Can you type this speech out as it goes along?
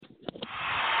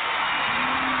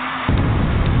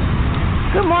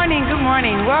Good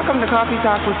morning. Welcome to Coffee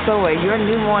Talk with Soy, your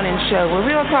new morning show where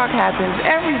real talk happens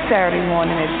every Saturday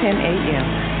morning at 10 a.m.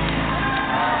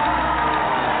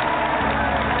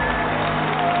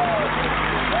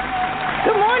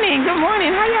 Good morning.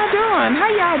 How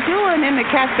y'all doing in the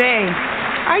cafe?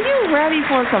 Are you ready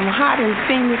for some hot and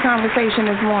steamy conversation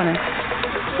this morning?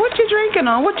 What you drinking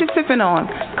on? What you sipping on?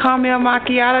 Caramel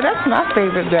macchiato? That's my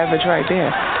favorite beverage right there.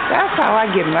 That's how I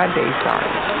get my day started.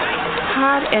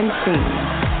 Hot and steamy.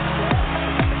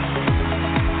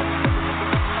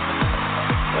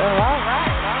 Well, all right.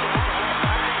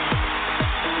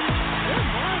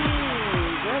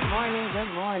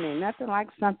 Good morning. Nothing like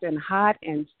something hot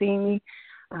and steamy,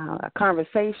 a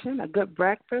conversation, a good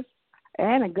breakfast,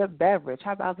 and a good beverage.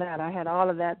 How about that? I had all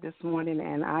of that this morning,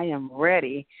 and I am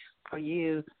ready for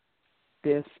you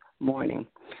this morning.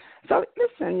 So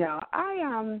listen, y'all,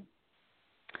 I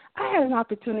had an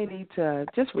opportunity to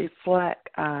just reflect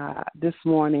this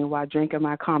morning while drinking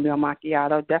my caramel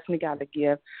macchiato. Definitely got to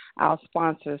give our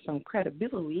sponsors some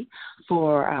credibility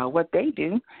for what they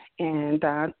do. And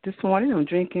this morning I'm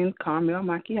drinking caramel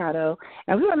macchiato.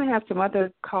 And we're going to have some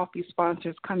other coffee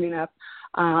sponsors coming up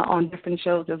on different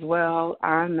shows as well.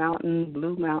 Iron Mountain,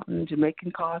 Blue Mountain,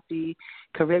 Jamaican coffee,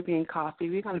 Caribbean coffee.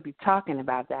 We're going to be talking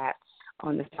about that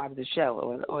on this part of the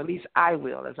show, or at least I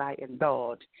will as I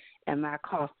indulge in my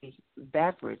coffee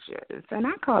beverages. And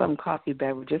I call them coffee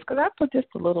beverages because I put just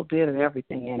a little bit of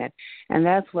everything in it, and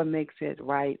that's what makes it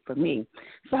right for me.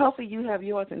 So hopefully you have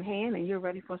yours in hand and you're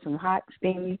ready for some hot,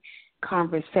 steamy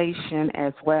conversation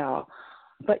as well.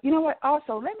 But you know what?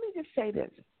 Also, let me just say this.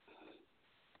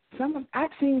 I've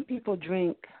seen people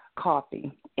drink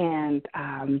coffee, and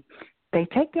they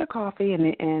take their coffee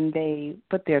and they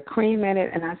put their cream in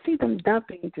it, and I see them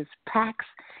dumping just packs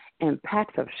and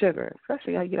packs of sugar.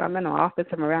 Especially, I'm in the office,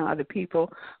 I'm around other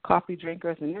people, coffee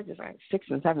drinkers, and they're just like 6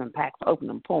 and 7 packs, open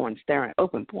and pouring, staring.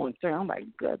 I'm like,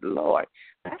 good Lord,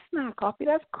 that's not coffee,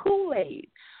 that's Kool-Aid.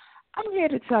 I'm here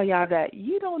to tell y'all that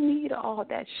you don't need all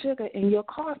that sugar in your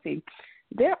coffee.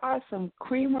 There are some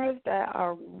creamers that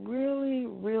are really,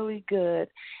 really good,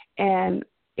 and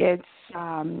it's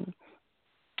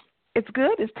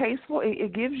good. It's tasteful.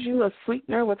 It gives you a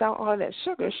sweetener without all that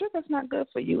sugar. Sugar's not good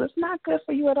for you. It's not good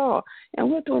for you at all. And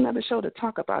we'll do another show to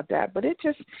talk about that. But it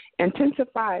just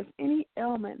intensifies any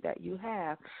ailment that you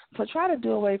have. So try to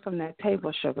do away from that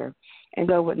table sugar and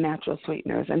go with natural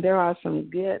sweeteners. And there are some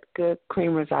good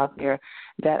creamers out there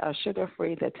that are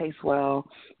sugar-free, that taste well.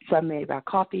 Some made by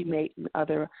Coffee Mate and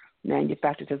other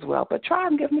manufacturers as well. But try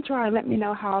them, give them a try, and let me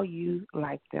know how you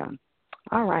like them.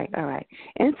 All right.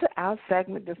 Into our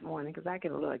segment this morning, because I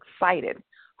get a little excited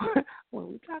when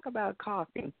we talk about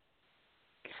coffee.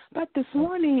 But this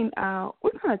morning,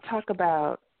 we're going to talk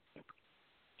about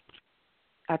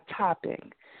a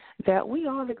topic that we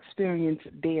all experience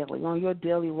daily, on your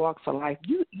daily walks of life.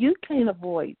 You can't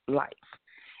avoid life.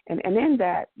 And in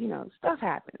that, stuff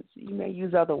happens. You may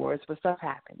use other words, but stuff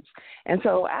happens. And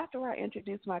so after I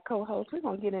introduce my co-host, we're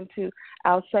going to get into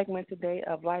our segment today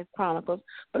of Life Chronicles.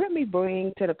 But let me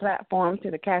bring to the platform,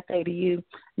 to the cafe, to you,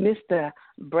 Mr.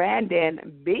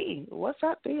 Brandon B. What's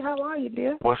up, B? How are you,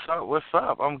 dear? What's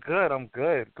up? I'm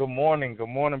good. Good morning,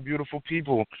 beautiful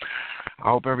people. I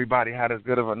hope everybody had as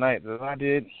good of a night as I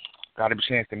did. Got a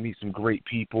chance to meet some great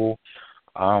people.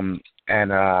 I'm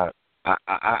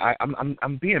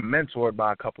being mentored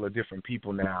by a couple of different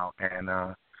people now,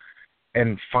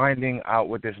 and finding out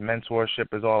what this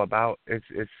mentorship is all about. It's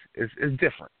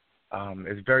different.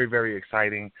 It's very, very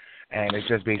exciting, and it's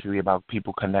just basically about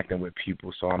people connecting with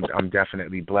people. So I'm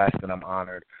definitely blessed, and I'm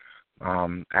honored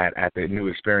at the new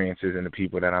experiences and the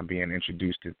people that I'm being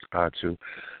introduced to.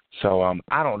 So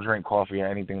I don't drink coffee or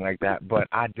anything like that, but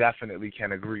I definitely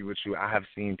can agree with you. I have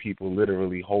seen people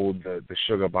literally hold the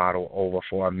sugar bottle over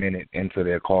for a minute into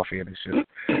their coffee, and it's just,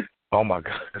 oh my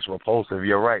God, it's repulsive.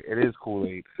 You're right. It is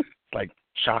Kool-Aid. It's like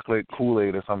chocolate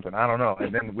Kool-Aid or something. I don't know.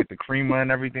 And then with the creamer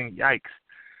and everything, yikes.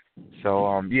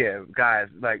 So, yeah, guys,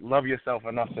 love yourself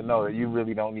enough to know that you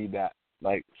really don't need that.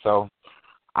 So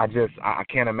I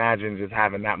can't imagine just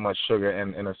having that much sugar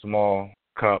in a small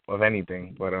cup of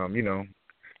anything. But,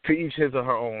 to each his or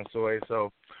her own, Soy.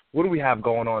 So what do we have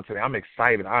going on today? I'm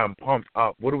excited. I am pumped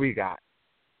up. What do we got?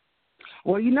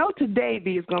 Well, today,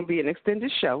 B, is going to be an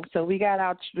extended show. So we got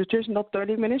our traditional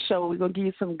 30-minute show. We're going to give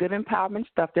you some good empowerment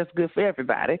stuff that's good for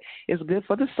everybody. It's good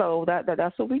for the soul.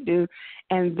 That's what we do.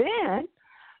 And then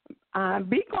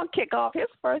B going to kick off his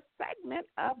first segment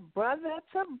of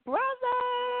Brother-to-Brother.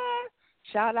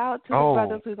 Shout out to the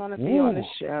brothers who's going to be on the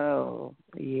show.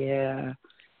 Yeah.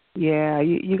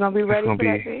 You going to be ready for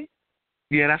that, B?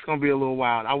 Yeah, that's gonna be a little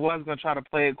wild. I was gonna try to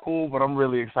play it cool, but I'm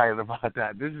really excited about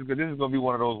that. This is good. This is gonna be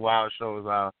one of those wild shows.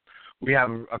 We have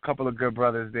a couple of good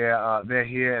brothers there. They're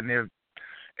here and they're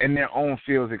in their own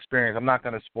field's experience. I'm not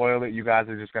gonna spoil it. You guys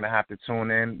are just gonna have to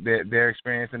tune in. Their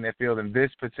experience in their field, and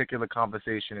this particular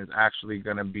conversation is actually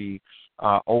gonna be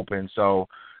open. So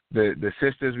the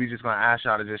sisters, we just gonna ask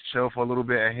y'all to just chill for a little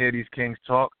bit and hear these kings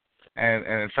talk.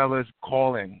 And fellas,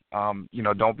 call in.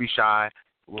 Don't be shy.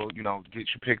 We'll, get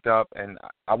you picked up, and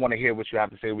I want to hear what you have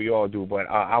to say. We all do, but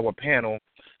our panel,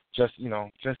 just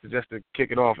to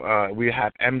kick it off, we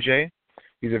have MJ.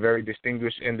 He's a very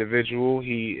distinguished individual.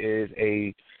 He is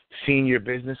a senior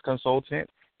business consultant.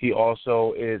 He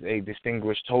also is a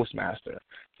distinguished Toastmaster.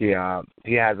 He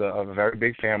has a very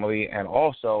big family, and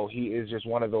also he is just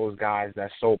one of those guys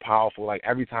that's so powerful. Like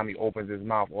every time he opens his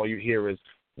mouth, all you hear is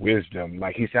wisdom.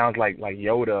 Like he sounds like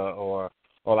Yoda or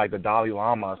like the Dalai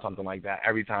Lama or something like that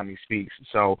every time he speaks.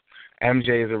 So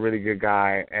MJ is a really good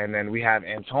guy. And then we have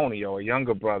Antonio, a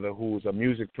younger brother who's a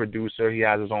music producer. He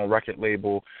has his own record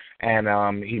label,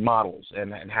 and he models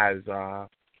and has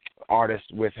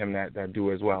artists with him that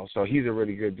do as well. So he's a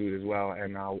really good dude as well,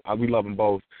 and we love them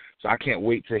both. So I can't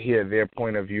wait to hear their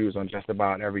point of views on just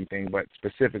about everything, but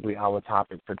specifically our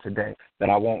topic for today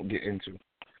that I won't get into.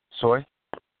 Soy?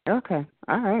 Okay,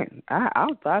 all right. I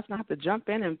was going to have to jump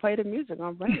in and play the music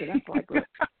on Brandon. That's like,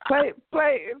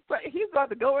 play. He's about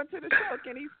to go into the show.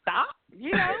 Can he stop?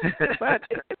 But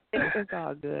it's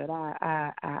all good.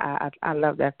 I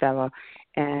love that fellow,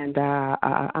 and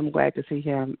I'm glad to see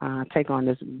him take on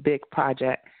this big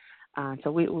project.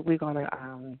 So we're going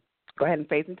to go ahead and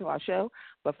phase into our show.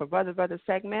 But for Brother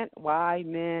segment, Why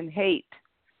Men Hate.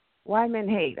 Why men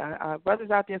hate. Are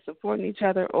brothers out there supporting each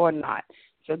other or not?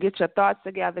 So get your thoughts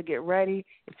together, get ready.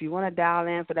 If you want to dial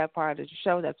in for that part of the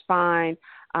show, that's fine.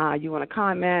 You want to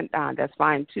comment, that's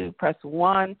fine too. Press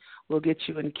 1. We'll get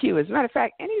you in queue. As a matter of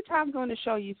fact, anytime during the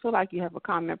show you feel like you have a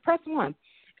comment, press 1,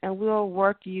 and we'll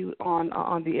work you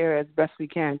on the air as best we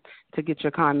can to get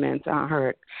your comments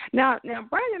heard. Now,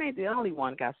 Brandon ain't the only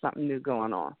one got something new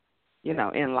going on,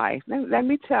 in life. Let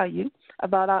me tell you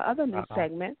about our other new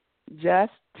segment,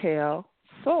 Just Tell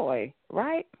Soy,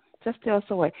 right? Just Tell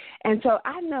Soy. And so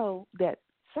I know that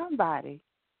somebody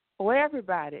or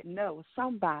everybody knows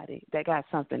somebody that got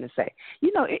something to say.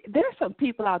 There's some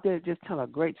people out there that just tell a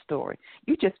great story.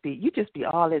 You just be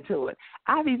all into it.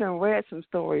 I've even read some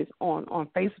stories on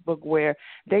Facebook where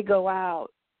they go out,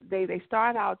 they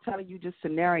start out telling you just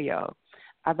scenario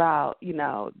about,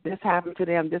 this happened to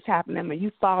them, and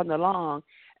you following along,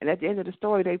 and at the end of the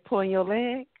story they pulling your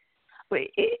leg. But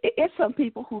it's some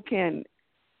people who can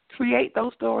create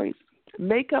those stories,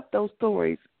 make up those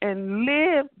stories, and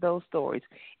live those stories.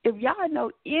 If y'all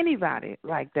know anybody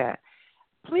like that,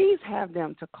 please have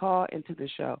them to call into the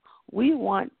show. We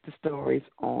want the stories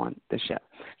on the show.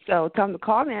 So tell them to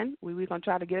call in. We're going to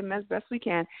try to get them as best we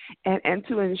can. And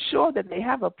to ensure that they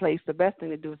have a place, the best thing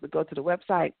to do is to go to the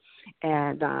website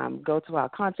and go to our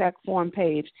contact form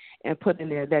page and put in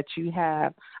there that you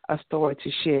have a story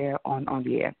to share on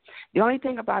the air. The only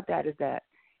thing about that is that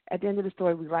at the end of the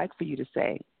story, we like for you to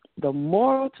say the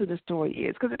moral to the story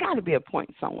is, because there's got to be a point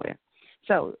somewhere.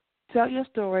 So tell your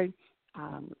story,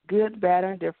 good, bad,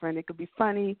 or indifferent. It could be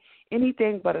funny,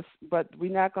 anything, but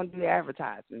we're not going to do the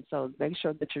advertising. So make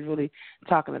sure that you're really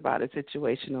talking about a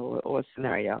situation or a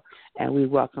scenario, and we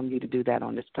welcome you to do that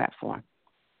on this platform.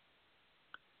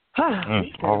 We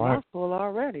said a mouthful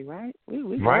already, right?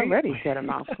 We already said a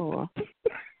mouthful.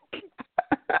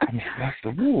 That's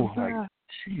the rule.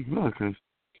 Gee, look,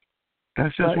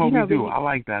 that's just what we do. I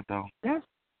like that, though. That's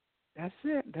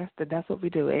it. That's what we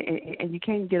do. And you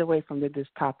can't get away from this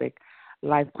topic,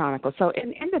 Life Chronicles. So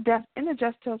in the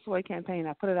Just Tell Soy campaign,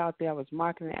 I put it out there. I was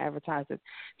marketing and advertising,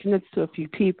 connected to a few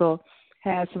people,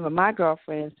 had some of my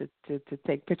girlfriends to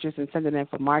take pictures and send it in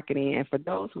for marketing. And for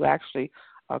those who actually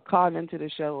are calling into the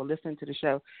show or listening to the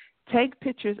show, take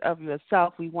pictures of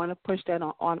yourself. We want to push that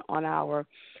on our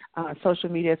social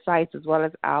media sites as well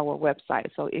as our website.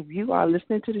 So if you are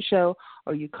listening to the show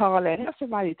or you call in, have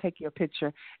somebody take your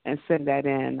picture and send that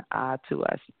in to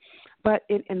us. But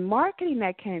in marketing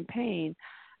that campaign,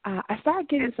 I started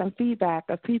getting some feedback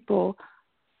of people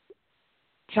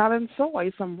telling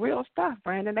Soy some real stuff,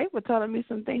 Brandon. They were telling me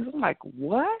some things. I'm like,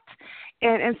 what?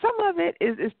 And some of it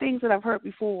is things that I've heard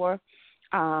before,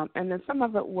 and then some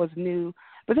of it was new.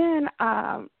 But then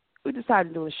we decided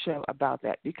to do a show about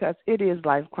that because it is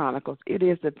Life Chronicles. It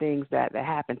is the things that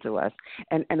happen to us.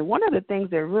 And one of the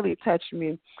things that really touched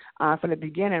me from the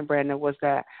beginning, Brandon, was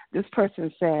that this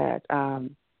person said,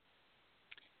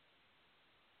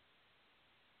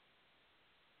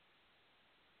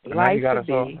 life to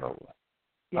be.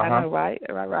 Yeah, I know, right?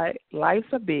 Right. Life's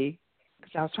a B.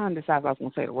 Because I was trying to decide if I was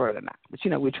going to say the word or not. But,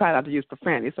 we try not to use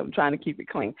profanity, so I'm trying to keep it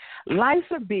clean. Life's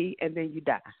a B, and then you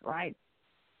die, right?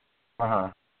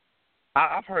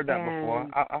 I've heard that before.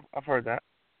 I've heard that.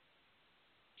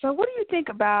 So what do you think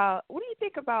about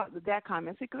that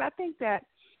comment? Because I think that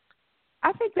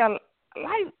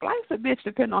life's a bitch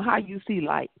depending on how you see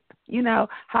life.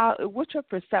 What your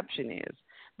perception is.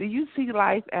 Do you see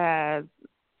life as,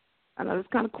 I know it's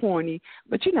kind of corny,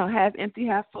 but half empty,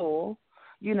 half full,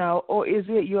 or is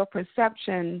it your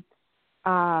perception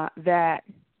that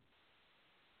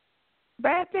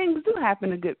bad things do happen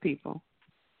to good people?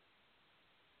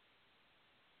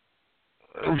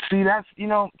 See,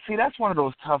 that's one of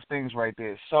those tough things right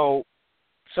there. So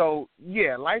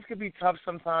yeah, life could be tough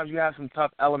sometimes. You have some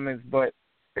tough elements, but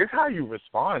it's how you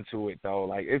respond to it, though.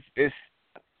 Like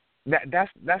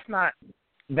that's not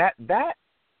that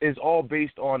is all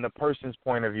based on the person's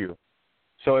point of view.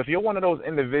 So if you're one of those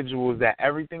individuals that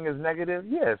everything is negative,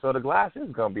 yeah, so the glass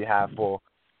is gonna be half full.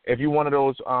 If you're one of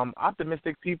those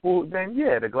optimistic people, then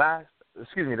yeah, the glass is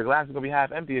gonna be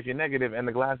half empty if you're negative, and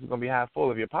the glass is gonna be half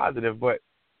full if you're positive. But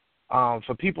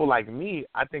for people like me,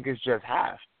 I think it's just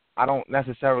half. I don't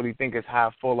necessarily think it's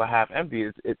half full or half empty.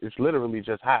 It's literally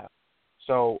just half.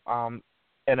 So, and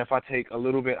if I take a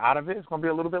little bit out of it, it's going to be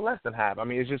a little bit less than half. I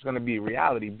mean, it's just going to be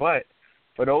reality. But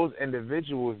for those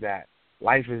individuals that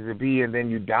life is to be and then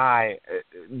you die,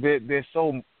 they're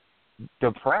so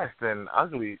depressed and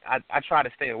ugly. I try to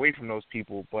stay away from those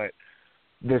people. But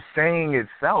the saying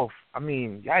itself, I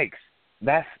mean, yikes,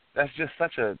 that's just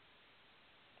such a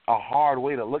hard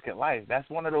way to look at life. That's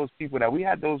one of those people that we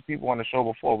had those people on the show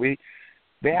before.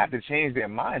 They have to change their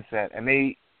mindset, and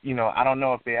they, I don't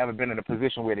know if they've ever been in a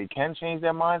position where they can change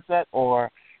their mindset or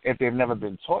if they've never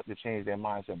been taught to change their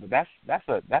mindset. But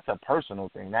that's a personal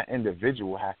thing. That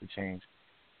individual has to change.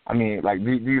 I mean, like,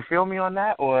 do you feel me on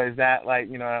that, or is that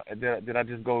like, did I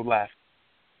just go left?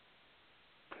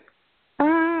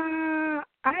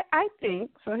 I think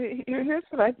so. Here's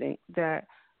what I think, that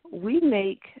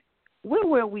we're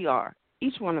where we are,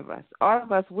 each one of us. All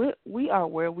of us, we are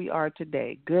where we are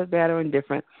today, good, bad, or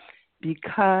indifferent,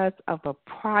 because of a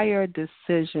prior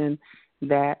decision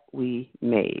that we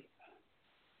made.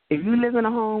 If you live in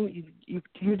a home,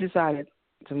 you decided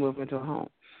to move into a home.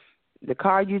 The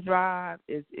car you drive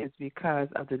is because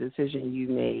of the decision you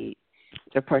made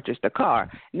to purchase the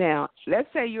car. Now, let's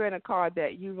say you're in a car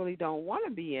that you really don't want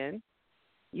to be in,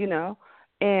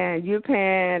 and you're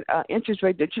paying an interest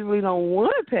rate that you really don't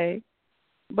want to pay,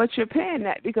 but you're paying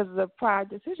that because of the prior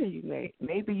decision you made.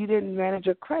 Maybe you didn't manage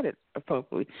your credit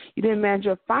appropriately. You didn't manage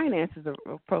your finances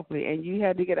appropriately, and you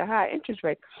had to get a high interest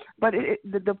rate. But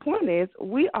the point is,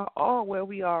 we are all where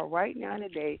we are right now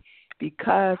today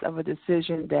because of a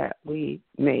decision that we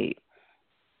made.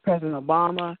 President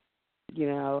Obama,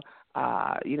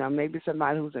 maybe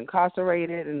somebody who's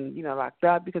incarcerated and, locked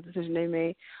up because of the decision they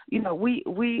made.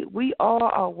 We all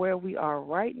are where we are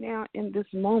right now in this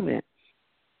moment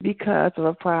because of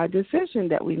a prior decision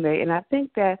that we made. And I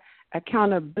think that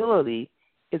accountability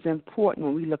is important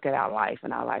when we look at our life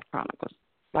and our life chronicles.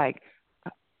 Like,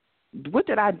 what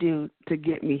did I do to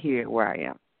get me here where I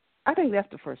am? I think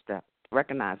that's the first step,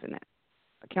 recognizing that,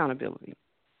 accountability.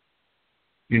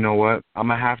 You know what? I'm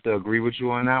going to have to agree with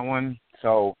you on that one.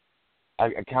 So,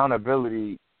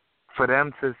 accountability, for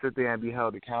them to sit there and be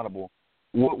held accountable,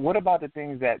 what about the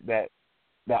things that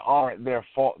aren't their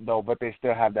fault, though, but they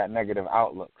still have that negative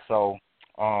outlook? So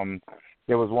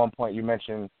there was one point you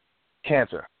mentioned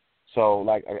cancer. So,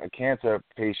 like, a cancer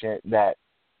patient that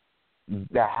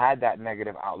had that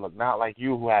negative outlook, not like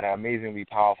you who had an amazingly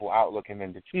powerful outlook and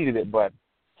then defeated it, but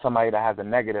somebody that has a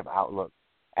negative outlook.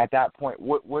 At that point,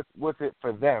 what's it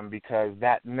for them? Because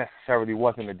that necessarily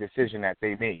wasn't a decision that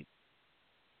they made.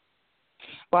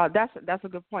 Well, that's a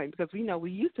good point, because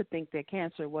we used to think that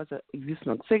cancer was you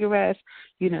smoked cigarettes,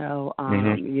 you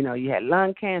had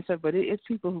lung cancer, but it's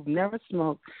people who've never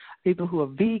smoked, people who are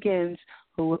vegans,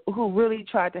 who really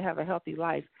tried to have a healthy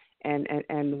life and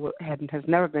has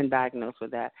never been diagnosed with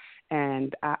that.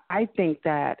 And I think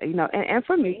that and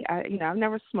for me, I've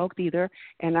never smoked either,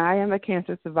 and I am a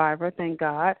cancer survivor, thank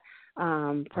God.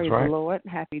 Praise the Lord,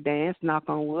 happy dance, knock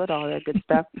on wood, all that good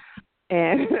stuff.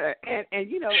 And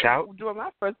shout. During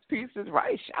my first pieces,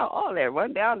 right, shout, all that,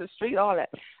 run down the street, all that.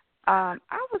 I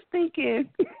was thinking,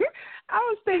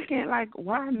 like,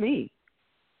 why me?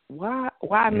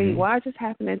 Why me? Why is this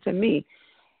happening to me?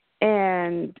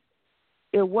 And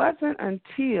it wasn't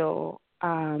until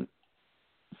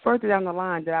further down the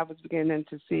line that I was beginning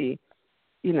to see,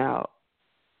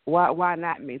 why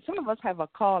not me? Some of us have a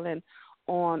calling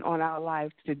on our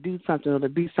lives to do something or to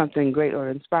be something great or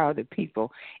inspire other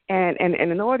people. And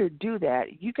in order to do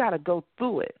that, you got to go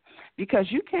through it, because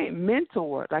you can't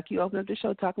mentor, like you opened up the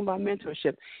show talking about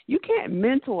mentorship. You can't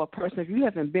mentor a person if you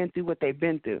haven't been through what they've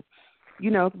been through,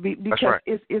 because That's right.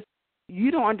 it's you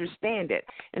don't understand it.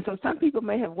 And so some people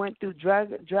may have went through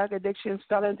drug addictions,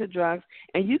 fell into drugs,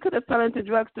 and you could have fell into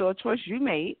drugs through a choice you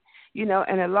made,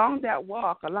 and along that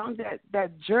walk, along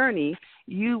that journey,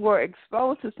 you were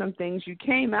exposed to some things, you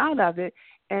came out of it,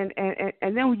 and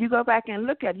then when you go back and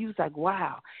look at it, you was like,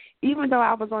 wow, even though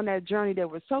I was on that journey, there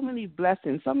were so many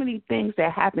blessings, so many things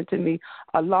that happened to me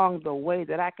along the way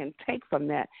that I can take from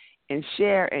that and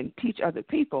share and teach other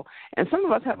people. And some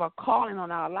of us have a calling on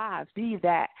our lives, be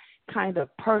that kind of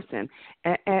person.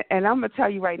 And I'm going to tell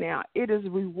you right now, it is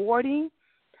rewarding,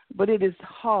 but it is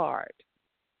hard.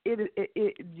 You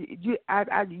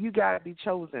got to be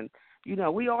chosen.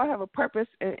 We all have a purpose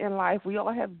in life. We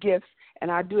all have gifts,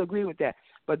 and I do agree with that.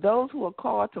 But those who are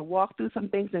called to walk through some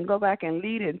things and go back and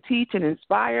lead and teach and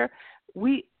inspire,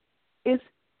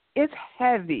 it's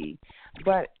heavy.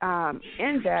 But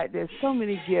in that, there's so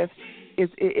many gifts.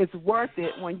 It's worth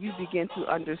it when you begin to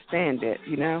understand it.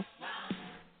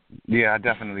 Yeah, I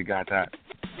definitely got that.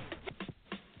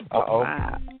 Uh-oh.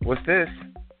 Wow. What's this?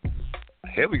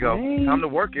 Here we go. Hey. Time to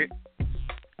work it.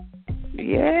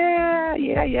 Yeah.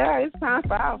 It's time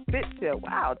for our fit chill.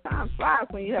 Wow, time flies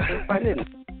when you have fun, isn't it?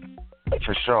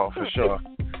 For sure.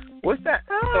 What's that?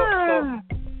 So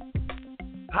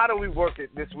how do we work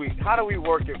it this week? How do we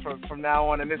work it from now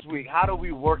on in this week? How do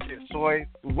we work it, Soy?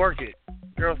 Work it.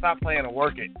 Girl, stop playing and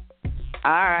work it.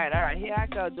 All right. Here I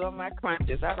go, doing my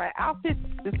crunches. All right, outfit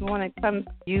this morning comes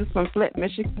to you from Flint,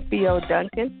 Michigan, Theo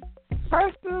Duncan.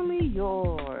 Personally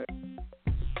yours.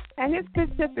 And this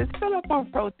fit tip is fill up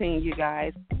on protein, you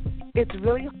guys. It's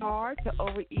really hard to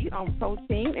overeat on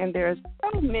protein, and there's so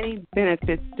many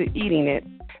benefits to eating it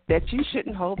that you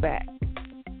shouldn't hold back.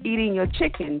 Eating your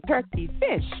chicken, turkey,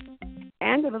 fish,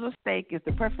 and a little steak is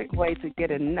the perfect way to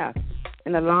get enough,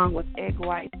 and along with egg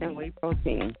whites and whey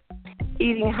protein.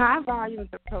 Eating high volumes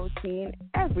of protein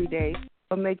every day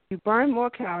will make you burn more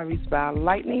calories by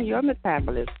lightening your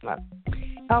metabolism up,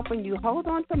 helping you hold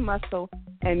on to muscle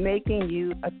and making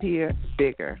you appear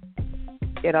bigger.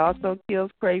 It also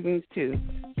kills cravings, too.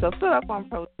 So fill up on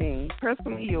protein.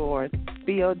 Personally yours,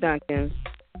 Theo Duncan,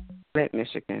 Flint,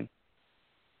 Michigan.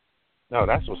 No,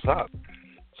 that's what's up.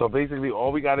 So basically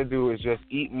all we got to do is just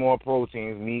eat more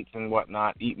proteins, meats and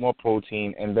whatnot, eat more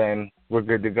protein, and then we're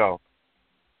good to go.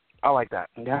 I like that.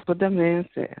 That's what the man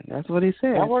said. That's what he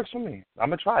said. That works for me. I'm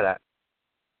going to try that.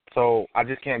 So I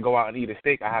just can't go out and eat a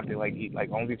steak. I have to eat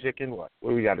only chicken. What do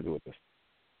we got to do with this?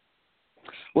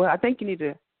 Well, I think you need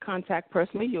to contact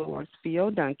Personally Yours,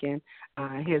 Theo Duncan.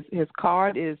 His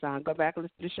card is go back and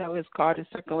listen to the show. His card is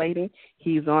circulating.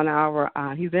 He's on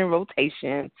he's in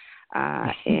rotation,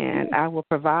 and I will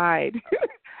provide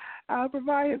I'll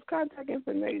provide his contact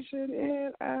information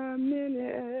in a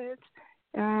minute.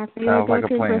 Sounds like a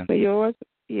plan. Personally Yours.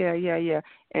 Yeah.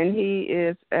 And he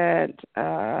is at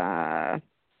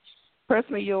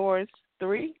Personally Yours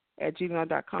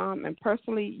 3@gmail.com, and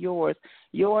Personally Yours.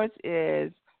 Yours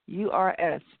is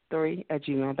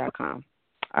URS3@gmail.com.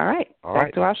 All right.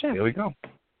 Back to our show. Here we go.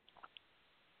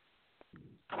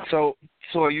 So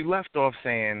you left off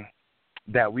saying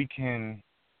that we can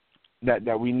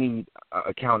that we need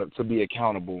to be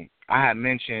accountable. I had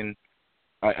mentioned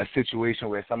a situation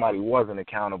where somebody wasn't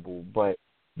accountable, but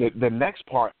the next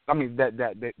part,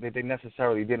 that they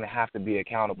necessarily didn't have to be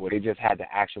accountable. They just had to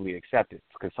actually accept it,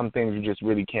 because some things you just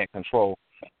really can't control,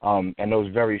 and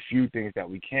those very few things that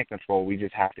we can't control, we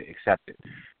just have to accept it.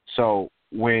 So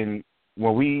when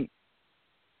we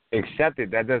accept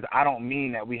it, I don't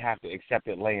mean that we have to accept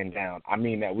it laying down. I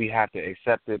mean that we have to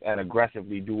accept it and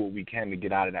aggressively do what we can to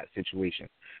get out of that situation,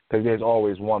 because there's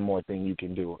always one more thing you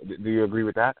can do. Do you agree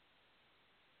with that?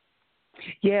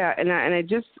 Yeah, and I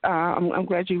just I'm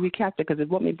glad you recapped it, because it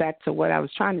brought me back to what I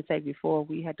was trying to say before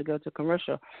we had to go to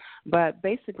commercial. But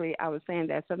basically, I was saying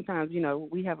that sometimes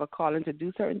we have a calling to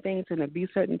do certain things and to be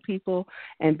certain people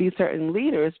and be certain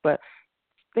leaders, but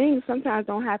things sometimes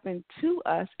don't happen to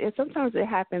us. Sometimes it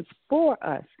happens for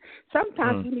us.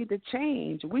 Sometimes we need to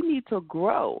change. We need to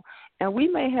grow. And we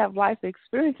may have life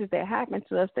experiences that happen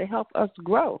to us to help us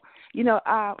grow.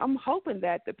 I'm hoping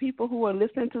that the people who are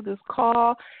listening to this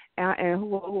call and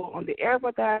who are on the air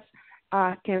with us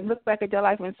can look back at their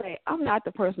life and say, I'm not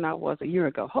the person I was a year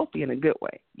ago, hopefully in a good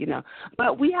way,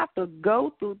 But we have to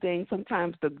go through things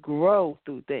sometimes to grow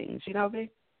through things, V?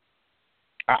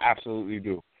 I absolutely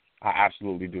do.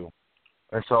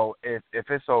 And so if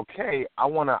it's okay, I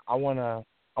wanna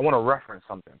reference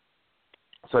something.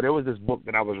 So there was this book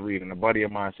that I was reading. A buddy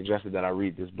of mine suggested that I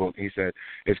read this book. He said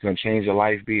it's going to change your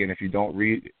life, B, and if you don't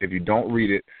read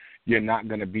it, you're not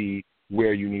going to be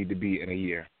where you need to be in a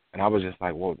year. And I was just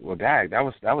like, well, Dad, that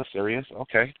was serious.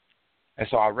 Okay. And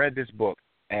so I read this book,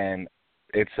 and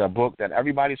it's a book that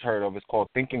everybody's heard of. It's called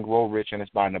Think and Grow Rich, and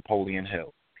it's by Napoleon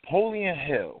Hill. Napoleon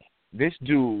Hill, this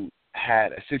dude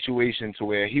had a situation to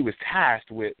where he was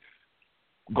tasked with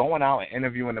going out and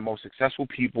interviewing the most successful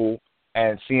people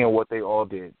and seeing what they all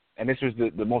did. And this was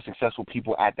the most successful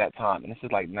people at that time. And this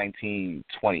is like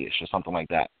 1920-ish or something like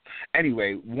that.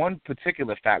 Anyway, one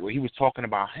particular fact where he was talking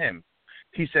about him,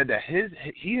 he said that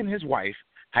he and his wife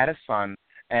had a son,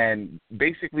 and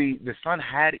basically the son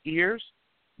had ears,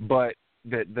 but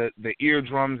the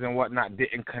eardrums and whatnot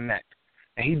didn't connect.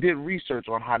 And he did research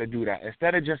on how to do that.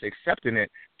 Instead of just accepting it,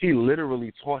 he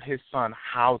literally taught his son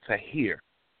how to hear.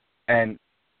 And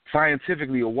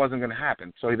scientifically, it wasn't going to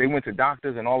happen. So they went to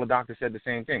doctors, and all the doctors said the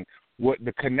same thing. What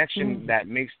the connection that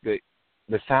makes the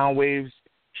sound waves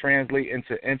translate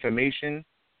into information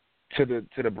to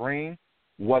the brain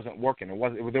wasn't working.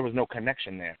 There was no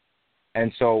connection there.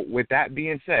 And so, with that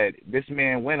being said, this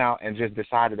man went out and just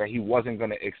decided that he wasn't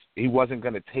going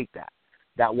to take that.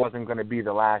 That wasn't going to be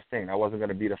the last thing. That wasn't going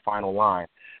to be the final line.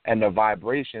 And the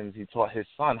vibrations, he taught his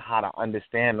son how to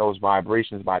understand those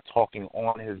vibrations by talking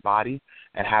on his body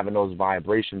and having those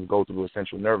vibrations go through the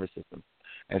central nervous system.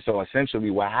 And so essentially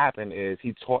what happened is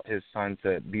he taught his son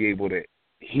to be able to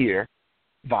hear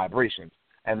vibrations.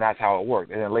 And that's how it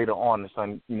worked. And then later on, the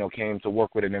son, came to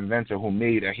work with an inventor who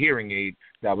made a hearing aid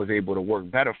that was able to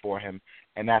work better for him,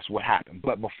 and that's what happened.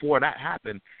 But before that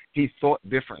happened, he thought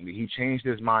differently. He changed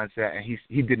his mindset, and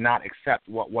he did not accept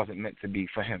what wasn't meant to be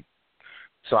for him.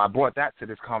 So I brought that to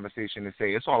this conversation to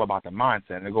say it's all about the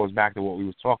mindset, and it goes back to what we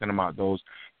were talking about, those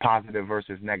positive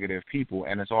versus negative people,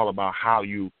 and it's all about how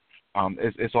you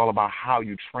it's all about how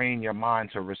you train your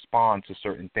mind to respond to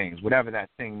certain things, whatever that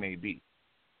thing may be.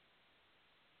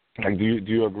 Like, do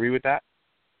you agree with that?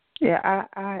 Yeah,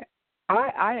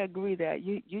 I agree that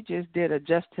you just did a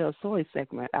Just Tell Soy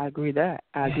segment. I agree with that.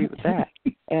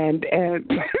 And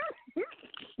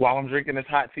while I'm drinking this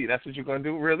hot tea, that's what you're gonna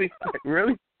do? Really?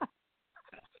 Really?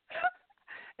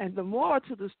 And the moral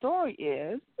to the story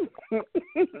is.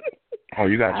 Oh,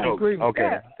 you got jokes. Agree with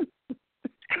okay. That.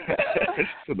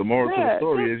 So the moral to the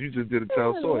story is you just did a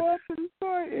Tell Soy. The moral to the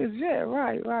story is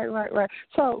right.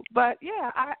 So, but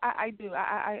yeah, I do.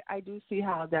 I do see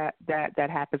how that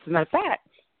happens. As a matter of fact,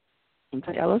 I'm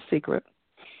telling you a little secret.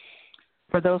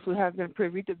 For those who have been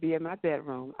privy to be in my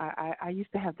bedroom, I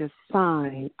used to have this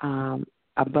sign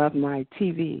above my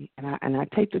TV, and I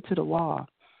taped it to the wall.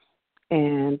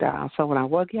 And so when I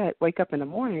wake up in the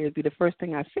morning, it'd be the first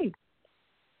thing I see.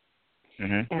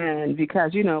 Mm-hmm. And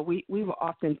because, we will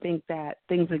often think that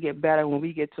things will get better when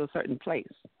we get to a certain place.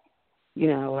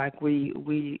 Like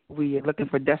we are looking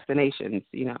for destinations,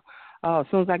 Oh, as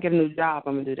soon as I get a new job,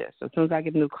 I'm going to do this. As soon as I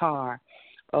get a new car,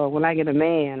 or when I get a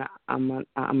man, I'm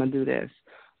gonna do this.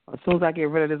 Or as soon as I get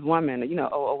rid of this woman,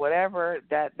 or whatever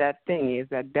that thing is,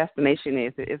 that destination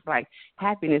is, it's like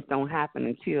happiness don't happen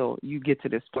until you get to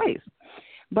this place.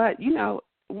 But,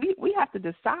 we have to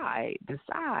decide,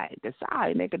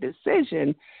 make a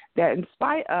decision that in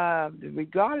spite of,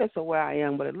 regardless of where I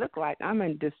am, what it look like, I'm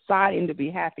deciding to be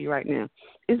happy right now.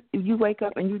 You wake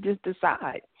up and you just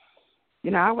decide.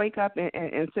 I wake up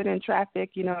and sit in traffic.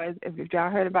 If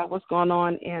y'all heard about what's going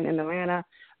on in Atlanta,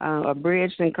 a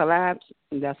bridge then collapsed.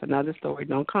 That's another story.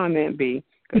 Don't comment, B,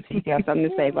 because he got something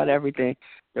to say about everything.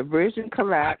 The bridge then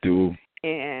collapsed. I do.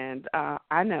 And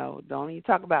I know, don't even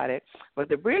talk about it. But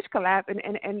the bridge collapsed,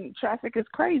 and traffic is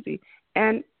crazy.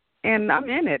 And I'm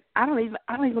in it. I don't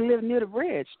even live near the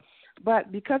bridge.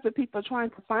 But because of people trying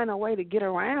to find a way to get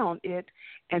around it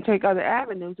and take other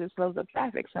avenues, it slows up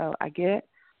traffic. So I get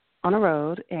on the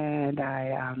road, and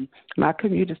my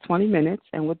commute is 20 minutes,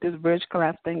 and with this bridge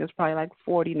collapse thing, it's probably like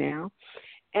 40 now.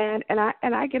 And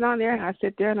I get on there, and I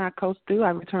sit there, and I coast through. I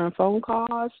return phone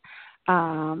calls.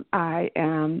 I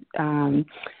am,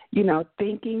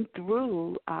 thinking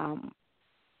through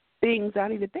things I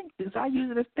need to think through. So I use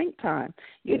it as think time,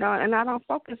 and I don't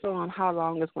focus on how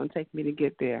long it's going to take me to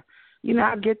get there.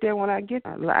 I'll get there when I get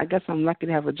there. I guess I'm lucky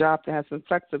to have a job that has some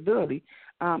flexibility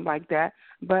like that.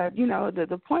 But,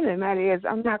 the point of the matter is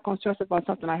I'm not going to stress about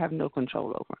something I have no control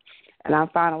over. And I'll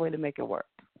find a way to make it work.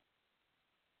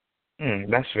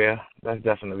 That's fair. That's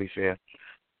definitely fair.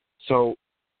 So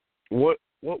what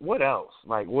else?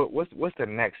 Like what's the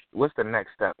next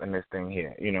step in this thing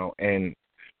here? And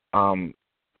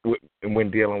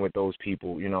when dealing with those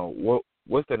people,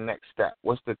 what's the next step?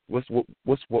 What's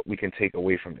what we can take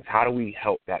away from this? How do we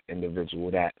help that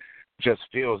individual that just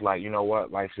feels like, you know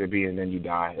what, life should be, and then you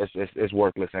die. It's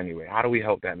worthless anyway. How do we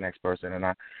help that next person? And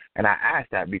I ask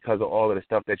that because of all of the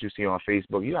stuff that you see on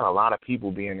Facebook. You got a lot of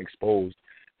people being exposed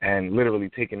and literally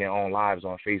taking their own lives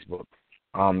on Facebook.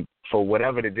 For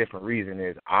whatever the different reason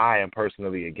is, I am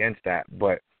personally against that.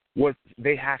 But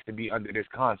they have to be under this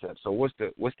concept. So what's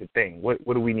the thing? What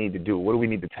do we need to do? What do we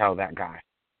need to tell that guy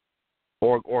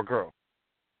or girl?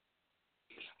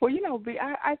 Well,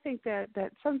 I think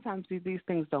that sometimes these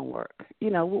things don't work.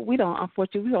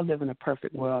 Unfortunately, we don't live in a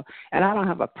perfect world, and I don't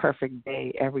have a perfect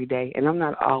day every day, and I'm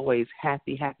not always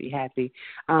happy.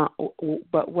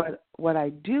 But what I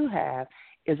do have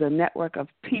is a network of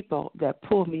people that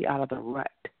pull me out of the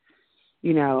rut.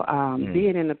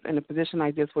 Being in a position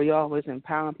like this where you're always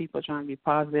empowering people, trying to be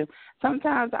positive.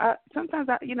 Sometimes I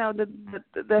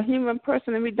the human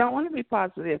person in me don't want to be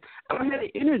positive. I don't have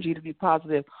the energy to be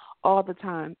positive all the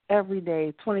time, every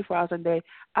day, 24 hours a day.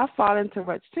 I fall into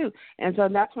ruts too, and so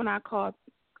that's when I call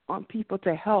on people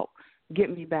to help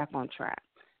get me back on track.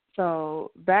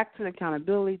 So back to the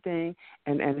accountability thing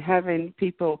and having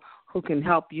people who can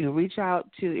help you. Reach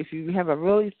out to, if you have a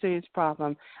really serious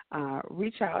problem,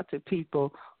 reach out to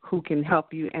people who can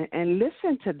help you and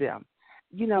listen to them.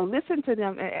 Listen to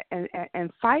them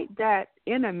and fight that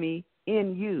enemy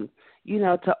in you,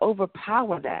 to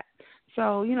overpower that.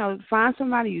 So, find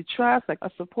somebody you trust, like a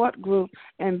support group,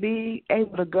 and be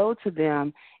able to go to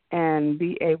them and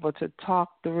be able to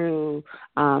talk through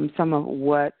some of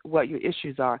what your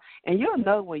issues are. And you'll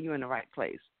know when you're in the right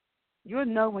place. You'll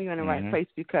know when you're in the right place,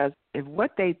 because if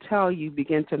what they tell you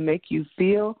begin to make you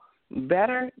feel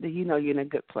better, then you know you're in a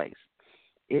good place.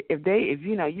 If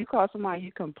you call somebody,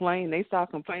 you complain, they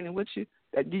start complaining with you,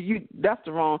 that's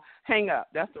the wrong hang up.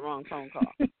 That's the wrong phone call.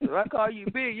 If I call you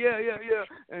big, yeah,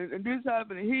 and this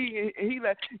happened, and he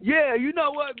like, yeah, you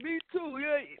know what, me too,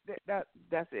 yeah.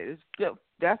 That's it.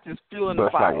 That's just fueling the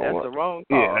fire. That's the wrong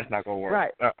call. Yeah, that's not gonna work.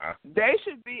 Right. They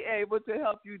should be able to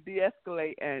help you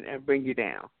de-escalate and bring you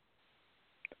down.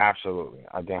 Absolutely.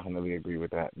 I definitely agree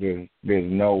with that. There's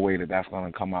no way that's going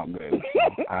to come out good.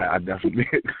 I definitely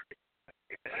agree.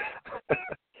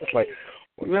 It's like,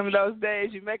 remember those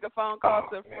days you make a phone call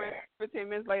to a friend, 15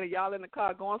 minutes later y'all in the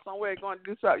car going somewhere, going to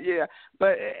do something. Yeah,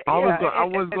 but I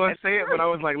was going to say it, but I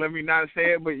was like, let me not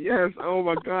say it. But yes, oh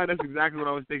my God, that's exactly what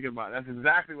I was thinking about. That's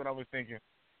exactly what I was thinking.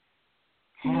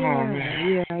 Oh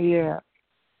man. Yeah.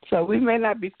 So we may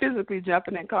not be physically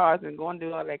jumping in cars and going to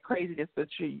do all that craziness, but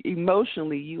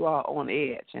emotionally you are on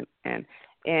edge, and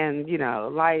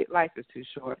life is too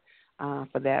short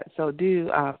for that. So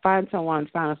find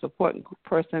a support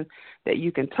person that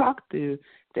you can talk to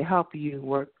help you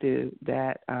work through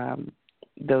that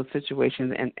those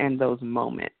situations and those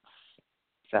moments.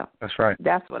 So that's right.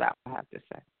 That's what I would have to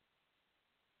say.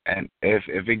 And if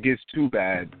it gets too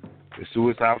bad, the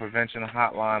Suicide Prevention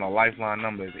Hotline or Lifeline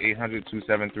number is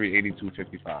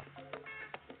 800-273-8255.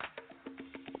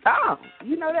 Oh,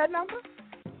 you know that number?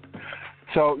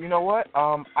 So you know what?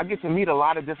 I get to meet a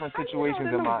lot of different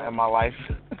situations in my life.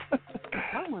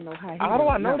 I want to know how. How do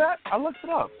I know that? I looked it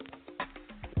up.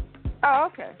 Oh,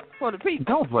 okay. For the people.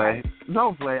 Don't play.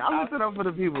 I looked it up for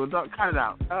the people. Don't cut it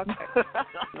out. Okay.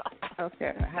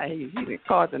 Okay. Hey, you didn't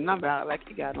call the number out like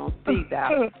you got on speed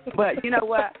dial. But you know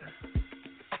what?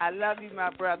 I love you,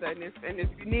 my brother. And if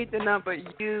you need the number,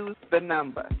 use the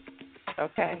number.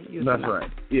 Okay. That's right.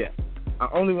 Yeah.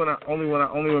 Only when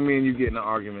me and you get in an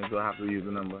argument do I have to use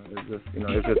the number. It's just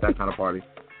it's just that kind of party.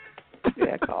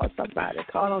 Yeah, call somebody.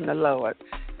 Call on the Lord.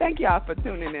 Thank y'all for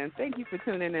tuning in. Thank you for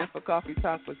tuning in for Coffee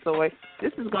Talk with Soy.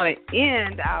 This is going to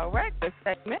end our regular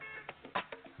segment.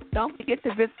 Don't forget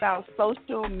to visit our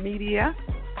social media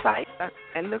site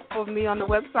and look for me on the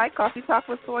website,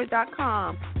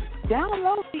 coffeetalkwithsoy.com.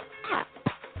 Download the app.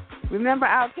 Remember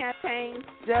our campaign,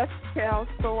 Just Tell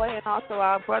Soy, and also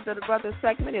our Brother-to-Brother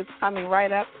segment is coming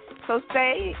right up. So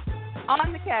stay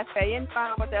on the cafe and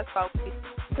find out what that's about. We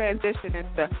transition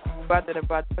into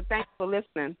Brother-to-Brother. But thanks for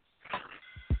listening.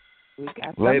 We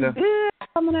got something good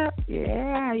coming up.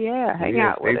 Yeah. Hang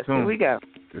out with us. Tuned. Here we go.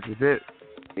 This is it. Here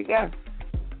we go.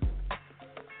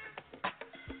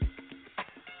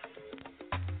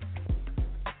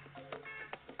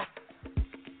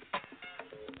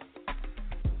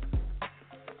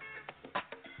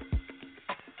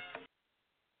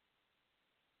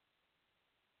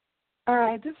 All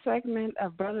right, this segment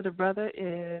of Brother-to-Brother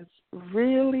is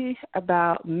really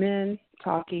about men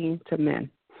talking to men.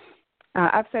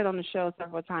 I've said on the show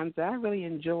several times that I really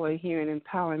enjoy hearing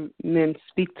empowering men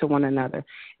speak to one another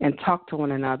and talk to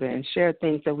one another and share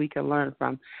things that we can learn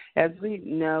from. As we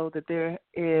know that there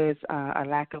is a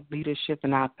lack of leadership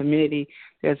in our community,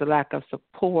 there's a lack of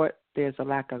support, there's a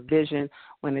lack of vision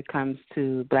when it comes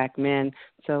to black men.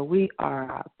 So we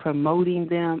are promoting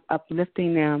them,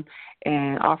 uplifting them,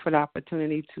 and offer the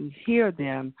opportunity to hear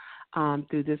them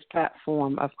through this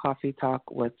platform of Coffee Talk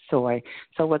with Soy.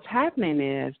 So what's happening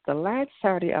is the last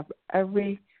Saturday of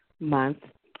every month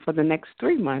for the next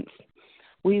 3 months,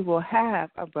 we will have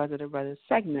a Brother-to-Brother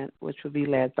segment, which will be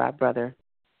led by Brother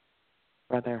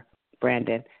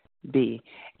Brandon B.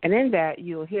 And in that,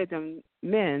 you'll hear them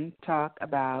men talk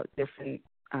about different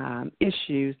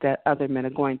issues that other men are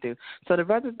going through. So the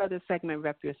Brother-to-Brother segment,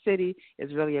 Rep Your City,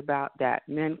 is really about that,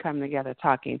 men coming together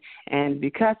talking. And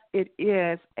because it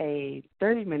is a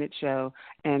 30-minute show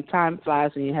and time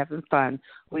flies when you're having fun,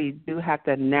 we do have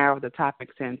to narrow the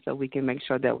topics in so we can make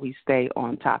sure that we stay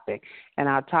on topic. And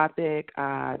our topic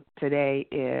today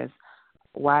is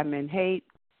why men hate.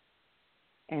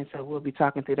 And so we'll be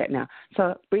talking through that now.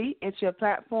 So, Bree, it's your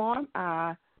platform.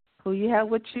 Who you have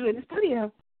with you in the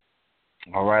studio?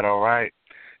 All right.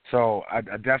 So I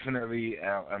definitely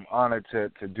am honored to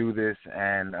do this,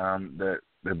 and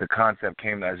the concept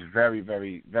came as very,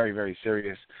 very, very, very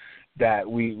serious that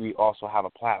we also have a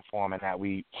platform and that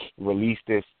we release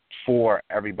this for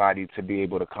everybody to be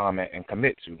able to comment and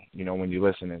commit to, when you're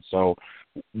listening. So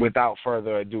without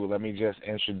further ado, let me just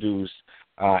introduce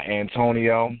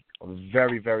Antonio, a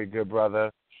very, very good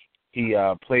brother. He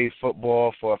played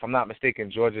football for, if I'm not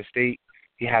mistaken, Georgia State.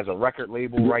 He has a record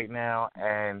label right now,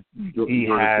 and he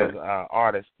has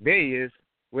artists. There he is.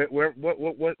 What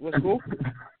school?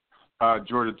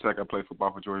 Georgia Tech. I play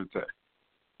football for Georgia Tech.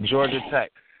 Georgia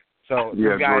Tech. So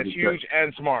this guy is huge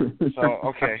and smart. So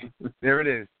okay, there it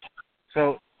is.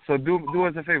 So do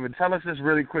us a favor. Tell us just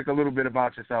really quick a little bit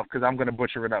about yourself, because I'm going to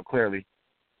butcher it up clearly.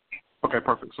 Okay,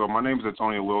 perfect. So my name is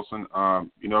Antonio Wilson. I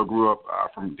grew up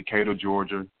from Decatur,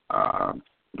 Georgia,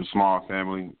 with a small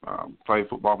family. Played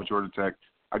football for Georgia Tech.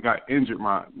 I got injured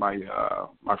my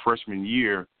freshman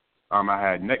year. I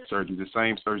had neck surgery, the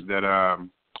same surgery that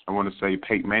I want to say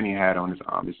Peyton Manning had on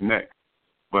his neck.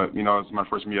 But it's my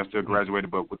freshman year. I still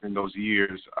graduated, but within those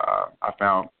years, I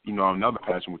found another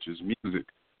passion, which is music.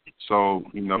 So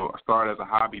I started as a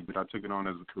hobby, but I took it on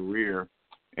as a career,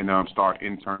 and started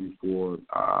interning for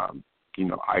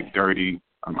Ike Dirty,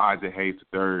 Isaac Hayes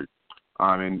III,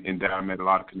 and then I made a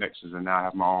lot of connections, and now I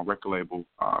have my own record label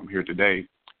here today,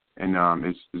 and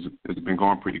it's been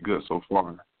going pretty good so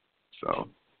far. So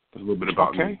that's a little bit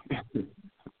about me.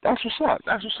 That's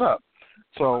what's up.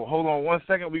 So hold on one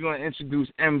second. We're going to introduce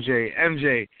MJ.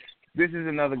 MJ, this is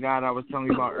another guy that I was telling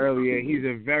you about earlier. He's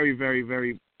a very, very,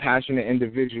 very passionate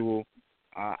individual.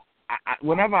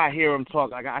 Whenever I hear him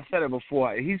talk, like I said it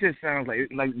before, he just sounds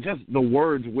like just the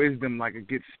words wisdom, like it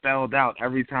gets spelled out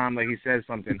every time like he says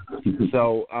something.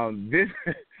 So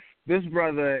this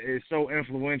brother is so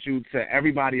influential to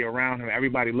everybody around him.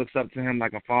 Everybody looks up to him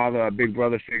like a father, a big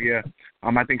brother figure.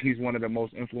 I think he's one of the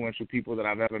most influential people that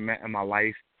I've ever met in my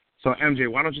life. So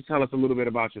MJ, why don't you tell us a little bit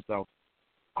about yourself?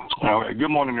 All right. Good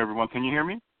morning, everyone. Can you hear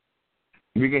me?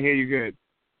 We can hear you good.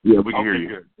 Yeah, we can hear you.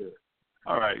 Good.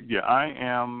 All right. Yeah,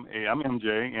 I'm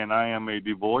MJ, and I am a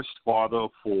divorced father of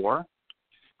 4,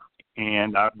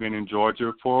 and I've been in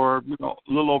Georgia for a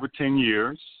little over 10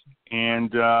 years,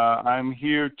 and I'm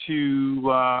here to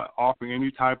offer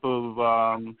any type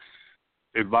of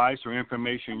advice or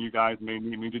information you guys may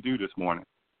need me to do this morning.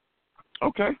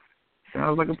 Okay,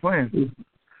 sounds like a plan.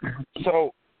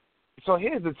 So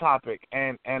here's the topic,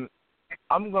 and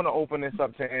I'm going to open this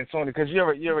up to Antonio because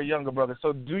you're a younger brother.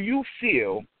 So do you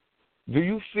feel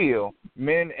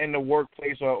men in the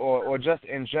workplace or just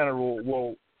in general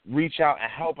will reach out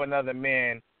and help another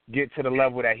man get to the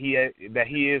level that he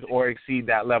is or exceed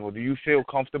that level? Do you feel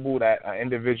comfortable that an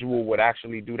individual would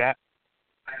actually do that?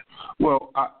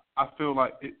 Well, I feel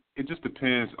like it just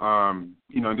depends. And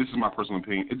this is my personal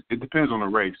opinion. It depends on the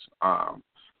race.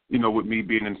 With me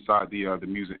being inside the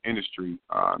music industry,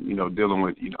 dealing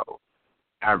with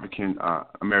African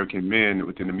American men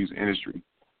within the music industry.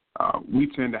 We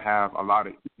tend to have a lot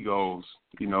of egos,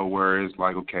 where it's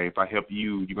like, okay, if I help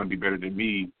you, you're going to be better than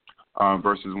me,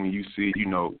 versus when you see,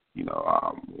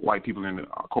 white people in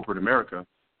corporate America,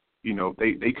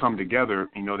 they come together,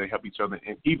 they help each other.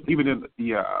 And even in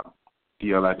the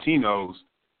Latinos,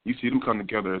 you see them come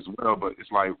together as well. But it's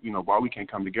like, why we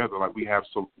can't come together? Like we have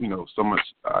so much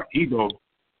ego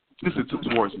just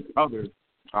towards each other,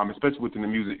 especially within the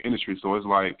music industry. So it's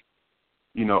like,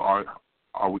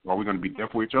 are we going to be there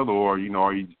for each other, or are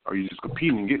you just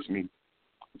competing against me?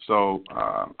 So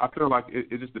I feel like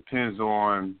it just depends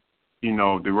on,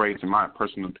 the rates, in my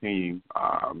personal opinion,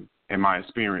 and my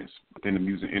experience within the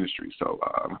music industry. So,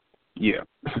 yeah.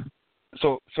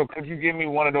 So could you give me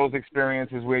one of those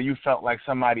experiences where you felt like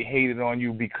somebody hated on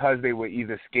you because they were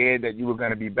either scared that you were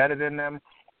going to be better than them,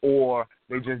 or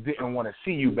they just didn't want to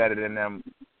see you better than them?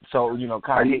 So,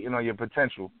 kind of hating on your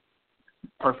potential.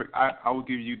 Perfect. I will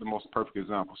give you the most perfect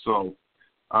example. So,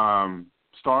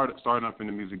 starting up in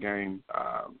the music game,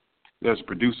 there's a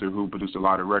producer who produced a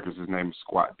lot of records. His name is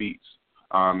Squat Beats.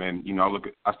 And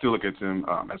I still look at him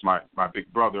as my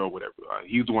big brother or whatever.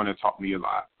 He's the one that taught me a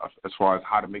lot as far as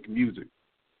how to make music.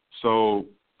 So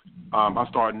I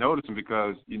started noticing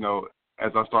because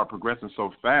as I started progressing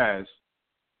so fast,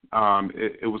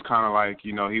 it was kind of like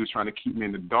he was trying to keep me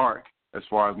in the dark as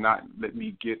far as not let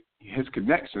me get his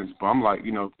connections. But I'm like,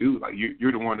 dude, like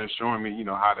you're the one that's showing me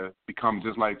how to become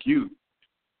just like you.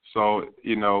 So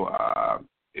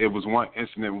it was one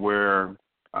incident where.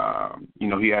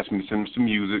 He asked me to send him some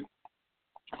music.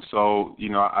 So,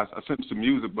 I sent him some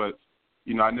music, but,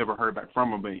 I never heard back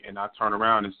from him. And I turn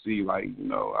around and see, like,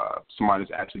 somebody's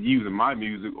actually using my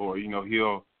music, or,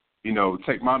 he'll,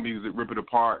 take my music, rip it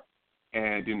apart,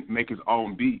 and then make his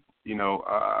own beat, and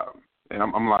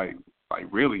I'm like,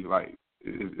 really? Like,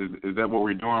 is that what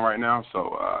we're doing right now?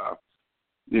 So,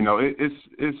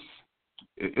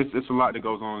 it's a lot that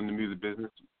goes on in the music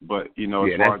business, but as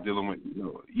far as dealing with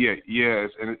yes,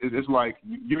 and it's like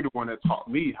you're the one that taught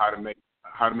me how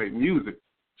to make music.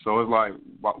 So it's like,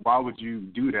 why would you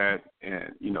do that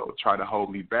and try to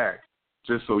hold me back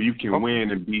just so you can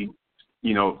win and be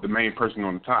the main person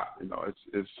on the top?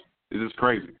 It's just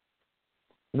crazy.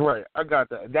 Right, I got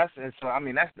that. That's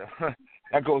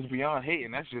that goes beyond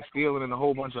hating. That's just stealing and a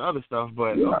whole bunch of other stuff.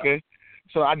 But okay,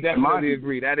 so I definitely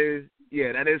agree. That is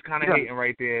kind of hating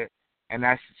right there, and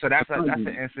that's an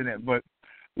incident. But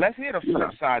let's hear the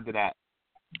flip side to that.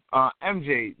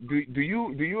 MJ, do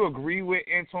you agree with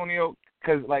Antonio?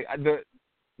 Because like the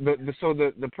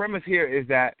premise here is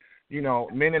that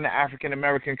men in the African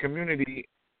American community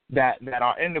that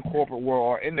are in the corporate world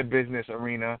or in the business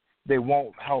arena, they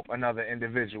won't help another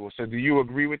individual. So do you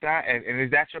agree with that? And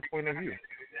is that your point of view?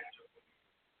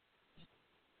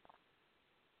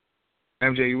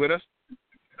 MJ, you with us?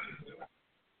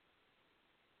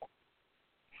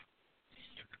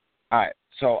 All right,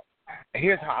 so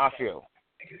here's how I feel.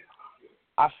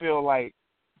 I feel like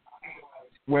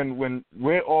when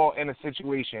we're all in a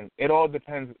situation, it all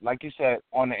depends, like you said,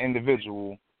 on the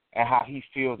individual and how he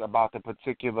feels about the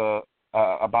particular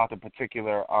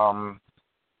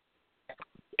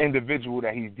individual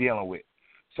that he's dealing with.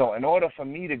 So in order for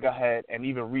me to go ahead and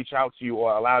even reach out to you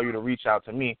or allow you to reach out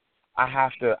to me, I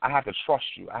have to trust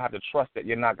you. I have to trust that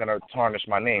you're not going to tarnish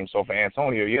my name. So for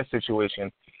Antonio, your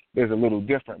situation is a little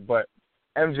different. But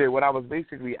MJ, what I was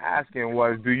basically asking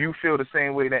was, do you feel the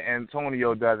same way that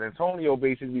Antonio does? Antonio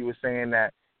basically was saying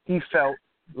that he felt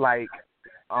like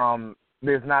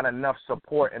there's not enough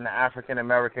support in the African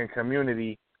American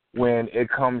community when it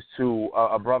comes to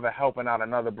a brother helping out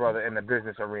another brother in the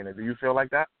business arena. Do you feel like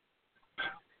that?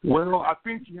 Well, I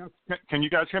think can you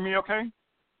guys hear me okay?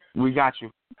 We got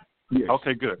you. Yes.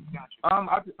 Okay, good.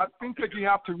 I think that you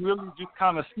have to really just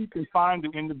kind of seek and find the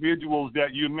individuals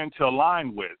that you're meant to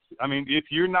align with. I mean, if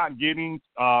you're not getting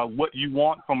what you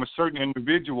want from a certain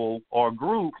individual or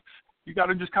group, you got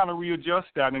to just kind of readjust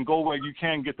that and go where you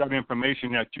can get that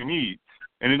information that you need.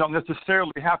 And it don't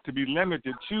necessarily have to be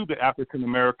limited to the African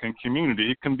American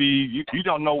community. It can be you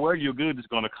don't know where your good is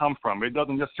going to come from. It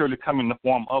doesn't necessarily come in the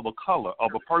form of a color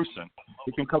of a person.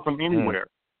 It can come from anywhere.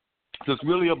 So it's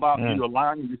really about you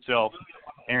aligning yourself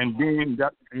and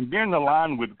being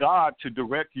aligned with God to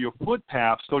direct your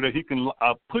footpath so that He can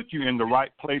put you in the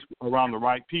right place around the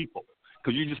right people.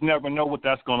 Because you just never know what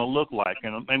that's going to look like,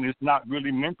 and it's not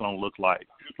really meant to look like.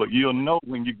 But you'll know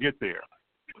when you get there.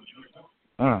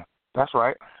 That's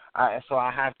right. So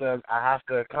I have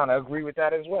to kind of agree with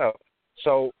that as well.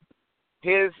 So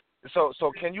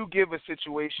so can you give a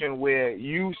situation where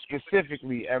you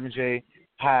specifically, MJ,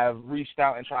 have reached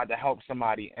out and tried to help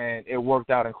somebody and it worked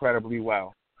out incredibly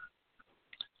well?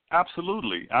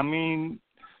 Absolutely. I mean,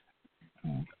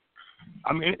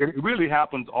 it really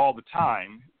happens all the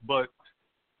time, but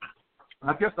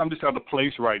I guess I'm just at a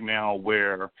place right now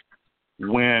where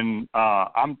when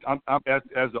I'm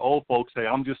as the old folks say,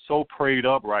 I'm just so prayed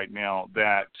up right now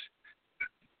that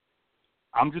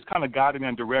I'm just kind of guided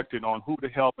and directed on who to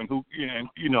help and who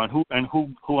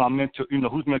I'm meant to,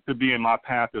 who's meant to be in my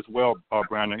path as well,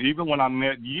 Brandon. Even when I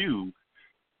met you,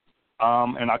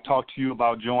 and I talked to you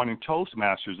about joining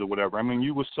Toastmasters or whatever, I mean,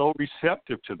 you were so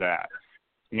receptive to that.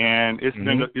 And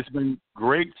it's been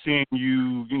great seeing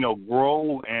you,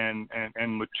 grow and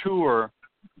mature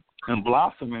and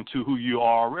blossom into who you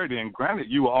are already. And granted,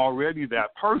 you were already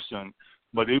that person,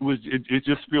 but it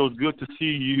just feels good to see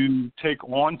you take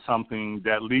on something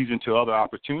that leads into other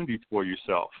opportunities for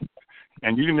yourself.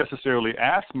 And you didn't necessarily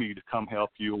ask me to come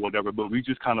help you or whatever, but we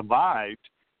just kind of vibed,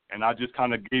 and I just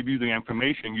kind of gave you the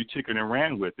information. You took it and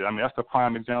ran with it. I mean, that's a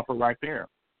prime example right there.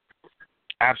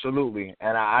 Absolutely.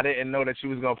 And I didn't know that you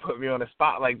was going to put me on the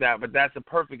spot like that, but that's a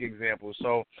perfect example.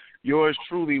 So yours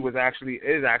truly is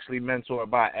actually mentored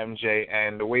by MJ,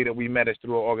 and the way that we met is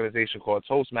through an organization called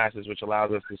Toastmasters, which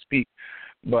allows us to speak.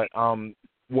 But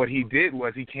what he did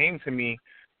was he came to me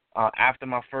after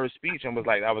my first speech and was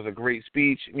like, that was a great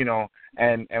speech,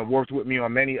 and worked with me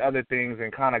on many other things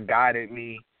and kind of guided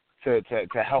me to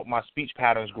help my speech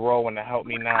patterns grow and to help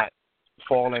me not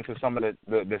fall into some of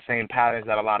the same patterns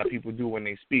that a lot of people do when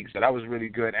they speak. So that was really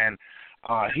good. And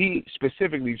he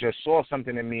specifically just saw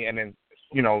something in me and then,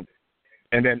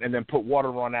 and then put water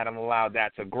on that and allowed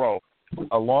that to grow.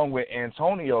 Along with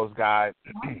Antonio's guy,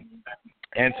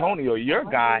 Antonio, your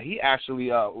guy, he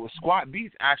actually, Squat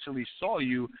Beats actually saw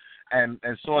you and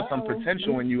saw some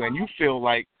potential in you, and you feel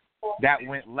like that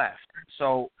went left.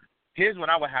 So here's what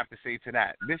I would have to say to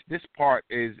that. This part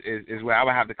is where I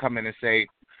would have to come in and say,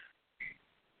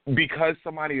 because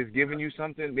somebody is giving you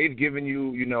something, they've given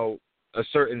you, a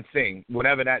certain thing,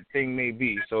 whatever that thing may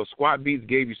be. So Squat Beats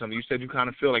gave you something. You said you kind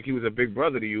of feel like he was a big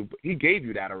brother to you, but he gave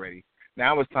you that already.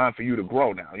 Now it's time for you to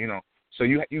grow now, So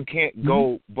you can't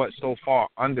go but so far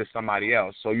under somebody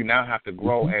else. So you now have to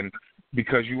grow, and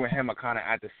because you and him are kind of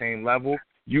at the same level,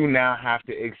 you now have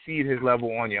to exceed his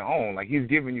level on your own. Like, he's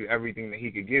giving you everything that he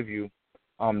could give you.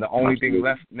 The only thing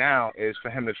left now is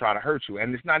for him to try to hurt you.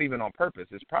 And it's not even on purpose.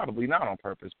 It's probably not on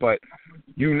purpose. But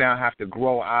you now have to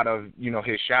grow out of,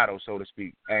 his shadow, so to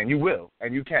speak. And you will,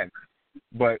 and you can.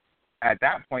 But at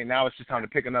that point, now it's just time to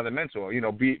pick another mentor.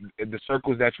 Be the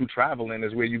circles that you travel in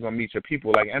is where you're going to meet your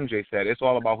people. Like MJ said, it's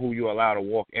all about who you allow to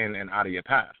walk in and out of your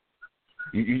path.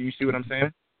 You see what I'm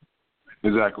saying?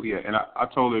 Exactly, yeah. And I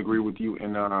totally agree with you.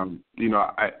 And,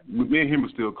 me and him are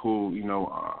still cool,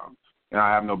 and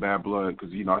I have no bad blood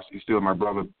because, he's still my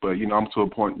brother. But, I'm to a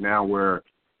point now where,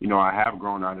 I have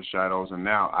grown out of the shadows, and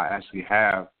now I actually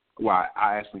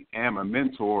am a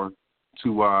mentor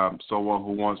to someone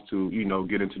who wants to,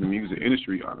 get into the music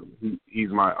industry. He's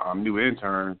my new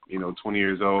intern, 20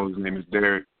 years old. His name is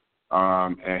Derek,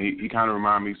 and he kind of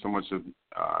reminded me so much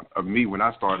of me when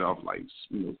I started off, like,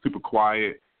 super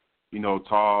quiet,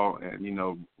 tall,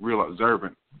 and, real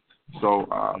observant. So,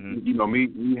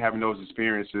 me having those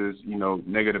experiences,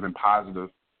 negative and positive,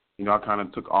 I kind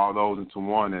of took all those into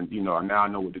one, and, now I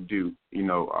know what to do, and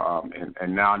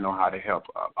now I know how to help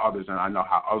others, and I know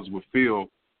how others will feel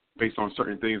based on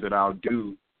certain things that I'll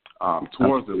do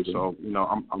towards them. So,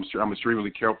 I'm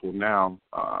extremely careful now,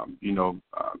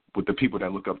 with the people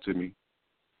that look up to me.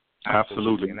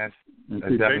 Absolutely. And that's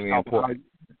definitely important.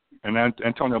 And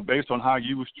Antonio, based on how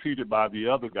you was treated by the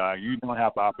other guy, you don't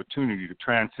have the opportunity to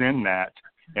transcend that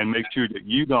and make sure that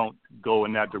you don't go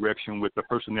in that direction with the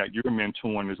person that you're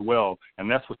mentoring as well. And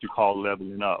that's what you call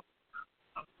leveling up.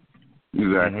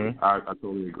 Exactly. I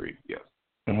totally agree. Yes.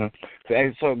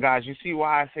 So, guys, you see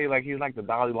why I say, like, he's like the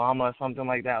Dalai Lama or something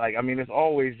like that? Like, I mean, it's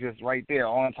always just right there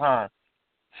on time.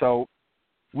 So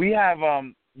we have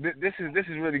this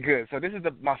is really good. So this is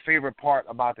my favorite part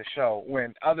about the show,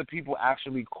 when other people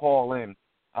actually call in.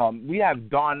 We have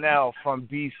Darnell from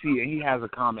DC, and he has a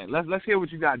comment. Let's hear what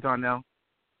you got, Darnell.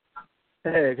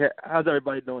 Hey, how's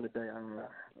everybody doing today?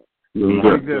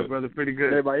 Pretty good, brother. Pretty good.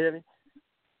 Everybody hear me?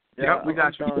 Yeah, we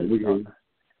got you.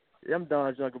 I'm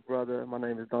Don's younger brother. My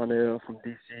name is Darnell from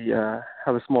DC. I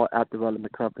have a small app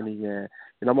development company, and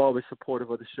I'm always supportive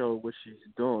of the show, what she's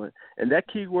doing. And that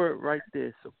key word right there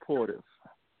is supportive.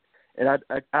 And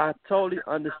I totally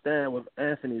understand what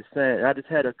Anthony is saying. I just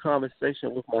had a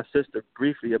conversation with my sister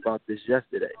briefly about this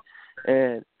yesterday.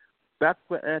 And back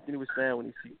what Anthony was saying when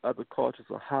you see other cultures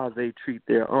or how they treat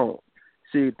their own.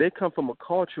 See, they come from a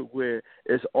culture where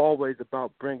it's always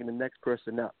about bringing the next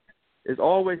person up. It's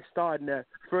always starting at,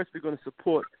 first we're going to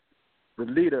support the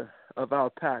leader of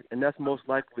our pack, and that's most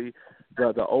likely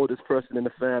the oldest person in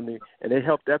the family, and they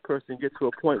help that person get to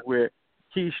a point where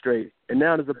he's straight. And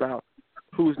now it's about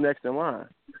who's next in line.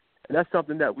 And that's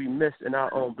something that we miss in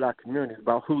our own black community,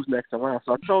 about who's next in line.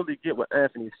 So I totally get what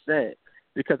Anthony's saying,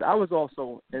 because I was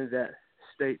also in that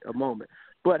state a moment.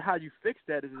 But how you fix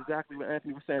that is exactly what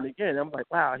Anthony was saying again. I'm like,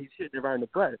 wow, he's hitting it right in the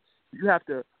butt. You have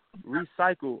to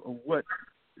recycle what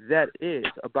that is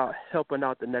about helping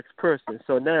out the next person.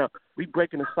 So now we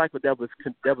breaking a cycle that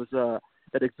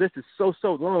existed so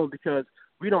long, because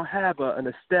we don't have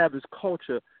an established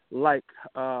culture like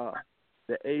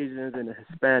the Asians and the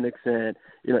Hispanics and,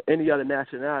 any other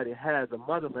nationality has a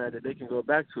motherland that they can go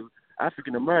back to.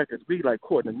 African Americans, we like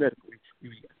caught in the middle.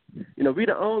 We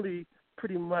the only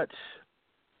pretty much,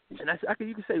 and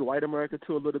you can say white America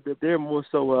too a little bit. They're more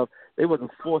so of they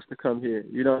wasn't forced to come here.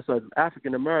 So as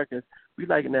African Americans, we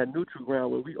like in that neutral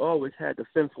ground where we always had to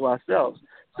fend for ourselves.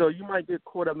 So you might get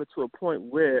caught up into a point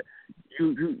where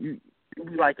you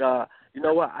be like, you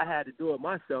know what, I had to do it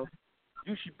myself.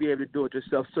 You should be able to do it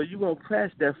yourself. So you're going to pass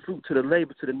that fruit to the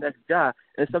labor to the next guy.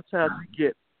 And sometimes we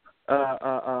get,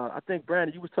 I think,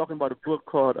 Brandon, you was talking about a book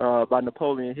called by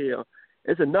Napoleon Hill.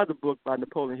 It's another book by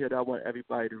Napoleon Hill that I want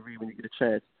everybody to read when you get a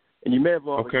chance. And you may have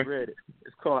already read it.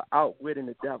 It's called Outwitting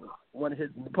the Devil. One of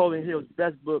his Napoleon Hill's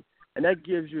best books. And that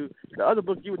gives you, the other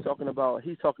book you were talking about,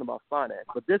 he's talking about finance.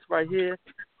 But this right here,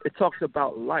 it talks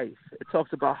about life. It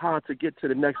talks about how to get to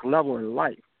the next level in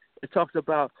life. It talks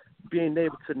about being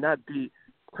able to not be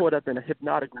caught up in a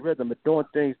hypnotic rhythm and doing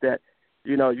things that,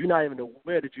 you're not even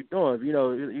aware that you're doing.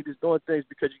 You're just doing things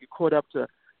because you get caught up to,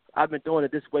 I've been doing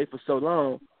it this way for so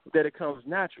long that it comes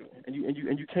natural. And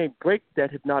you can't break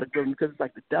that hypnotic rhythm because it's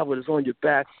like the devil is on your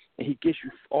back and he gets you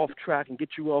off track and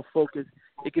gets you off focus.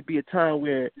 It could be a time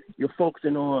where you're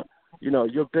focusing on,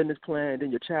 your business plan, and then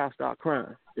your child start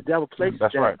crying. The devil places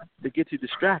that to get you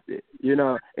distracted,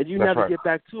 and you never get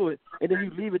back to it, and then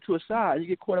you leave it to a side, and you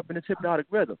get caught up in this hypnotic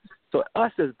rhythm. So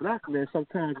us as black men,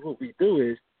 sometimes what we do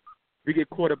is we get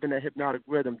caught up in that hypnotic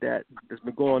rhythm that has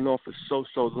been going on for so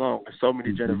long, for so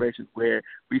many generations, where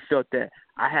we felt that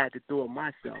I had to do it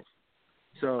myself.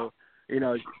 So,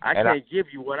 I can't give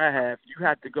you what I have. You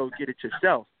have to go get it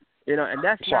yourself. And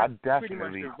that's not pretty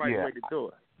much the right way to do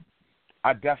it.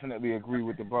 I definitely agree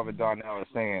with the brother Darnell is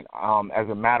saying. As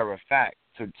a matter of fact,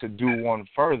 to do one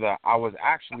further, I was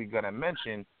actually going to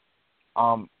mention,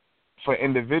 for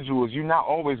individuals, you're not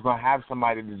always going to have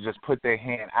somebody to just put their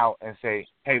hand out and say,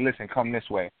 hey, listen, come this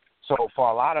way. So for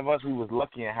a lot of us, we was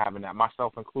lucky in having that,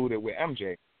 myself included with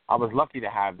MJ. I was lucky to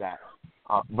have that.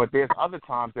 But there's other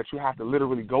times that you have to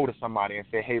literally go to somebody and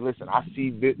say, hey, listen, I see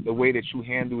the way that you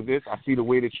handle this. I see the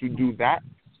way that you do that.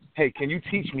 Hey, can you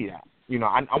teach me that?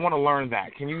 I want to learn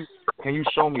that. Can you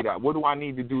show me that? What do I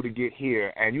need to do to get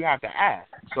here? And you have to ask.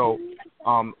 So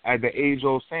as the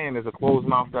age-old saying is a closed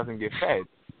mouth doesn't get fed.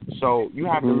 So you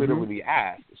have to literally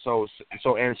ask. So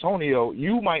Antonio,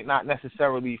 you might not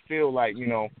necessarily feel like,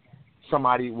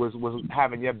 somebody was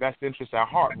having your best interest at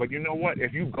heart. But you know what?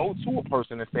 If you go to a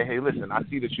person and say, hey, listen, I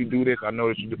see that you do this. I know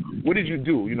that you do. What did you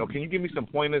do? Can you give me some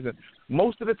pointers? And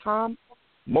most of the time,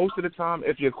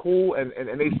 if you're cool and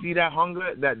they see that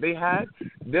hunger that they had,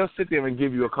 they'll sit there and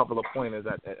give you a couple of pointers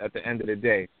at the end of the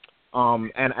day.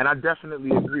 And I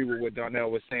definitely agree with what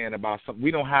Darnell was saying about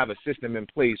we don't have a system in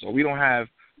place, or we don't have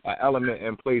an element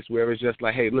in place where it's just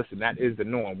like, hey, listen, that is the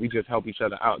norm. We just help each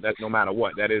other out. That's no matter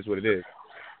what. That is what it is.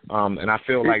 And I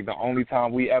feel like the only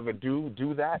time we ever do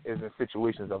that is in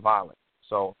situations of violence.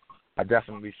 So I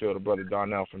definitely feel the brother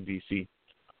Darnell from D.C.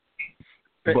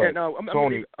 But I'm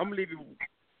gonna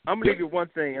leave you one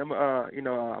thing. I'm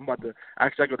about to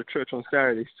actually I go to church on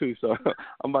Saturdays too, so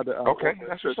I'm about to okay.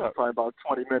 That's church in probably about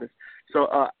 20 minutes.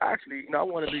 So actually, I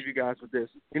want to leave you guys with this.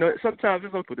 Sometimes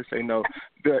it's okay to say no,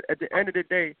 but at the end of the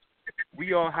day,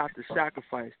 we all have to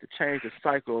sacrifice to change the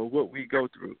cycle of what we go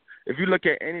through. If you look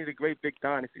at any of the great big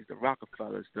dynasties, the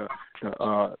Rockefellers,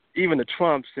 even the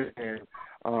Trumps, and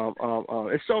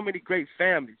there's so many great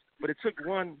families, but it took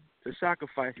one to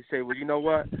sacrifice to say, well, you know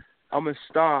what, I'm going to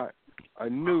start a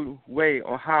new way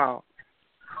on how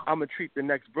I'm going to treat the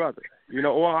next brother,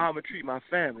 or how I'm going to treat my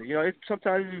family.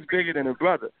 Sometimes it's bigger than a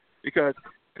brother, because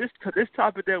this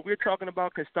topic that we're talking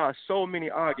about can start so many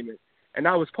arguments. And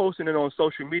I was posting it on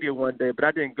social media one day, but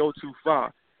I didn't go too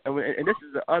far. And this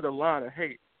is the other line of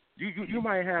hate. You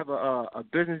might have a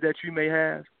business that you may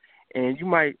have, and you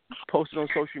might post it on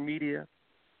social media,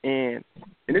 and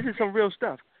this is some real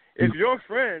stuff. If your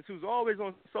friends who's always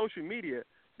on social media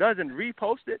doesn't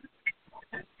repost it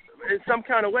in some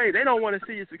kind of way, they don't want to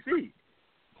see you succeed.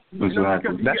 That's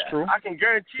true. I can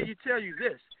tell you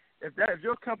this: if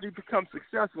your company becomes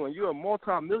successful and you're a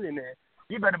multi-millionaire,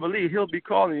 you better believe he'll be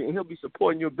calling you and he'll be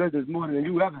supporting your business more than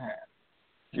you ever have.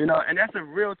 And that's a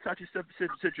real touchy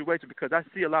situation, because I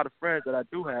see a lot of friends that I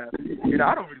do have.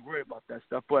 I don't really worry about that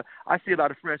stuff, but I see a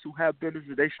lot of friends who have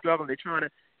businesses, they struggle, they're trying to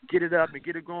get it up and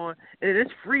get it going, and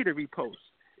it's free to repost.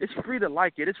 It's free to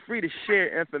like it. It's free to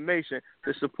share information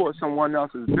to support someone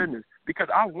else's business, because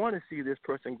I want to see this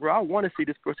person grow. I want to see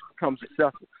this person become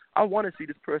successful. I want to see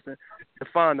this person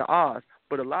define the odds.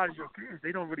 But a lot of your peers,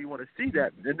 they don't really want to see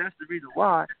that, and that's the reason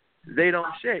why they don't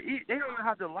share. They don't even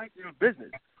have to like your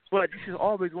business. but you should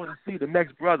always want to see the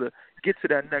next brother get to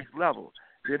that next level.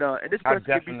 You know, and this person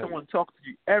could be someone talking to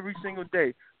you every single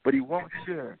day, but he won't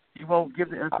share. He won't give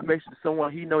the information to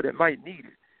someone he know that might need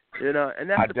it. You know, and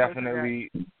that's the person that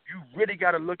you really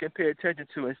got to look and pay attention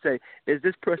to and say, is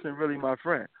this person really my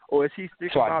friend, or is he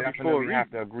sticking by me for a reason? So I definitely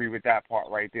have to agree with that part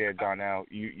right there, Darnell.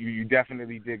 You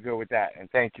definitely did good with that, and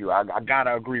thank you. I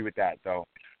gotta agree with that though.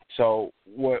 So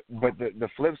what? But the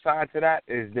flip side to that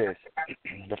is this.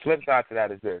 The flip side to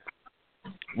that is this.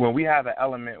 When we have an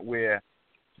element where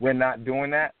we're not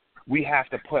doing that, we have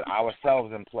to put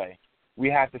ourselves in play. We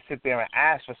have to sit there and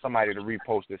ask for somebody to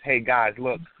repost this. Hey, guys,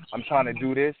 look, I'm trying to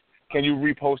do this. Can you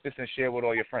repost this and share with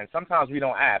all your friends? Sometimes we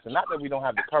don't ask. And not that we don't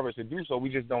have the courage to do so, we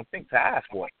just don't think to ask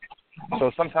for it.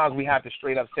 So sometimes we have to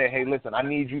straight up say, hey, listen, I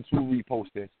need you to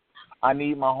repost this. I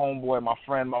need my homeboy, my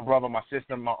friend, my brother, my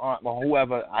sister, my aunt, or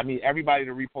whoever. I need everybody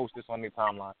to repost this on their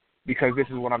timeline because this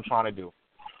is what I'm trying to do.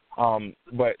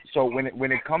 But so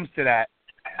when it comes to that,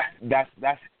 that's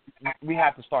we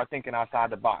have to start thinking outside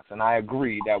the box, and I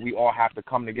agree that we all have to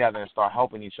come together and start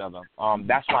helping each other.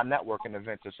 That's why networking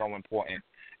events are so important,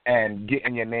 and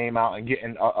getting your name out and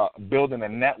getting building a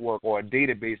network or a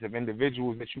database of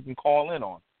individuals that you can call in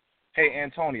on. Hey,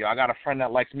 Antonio, I got a friend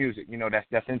that likes music. You know,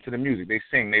 that's into the music. They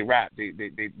sing, they rap,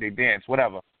 they dance,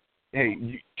 whatever.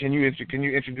 Hey, can you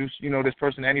introduce this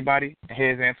person to anybody?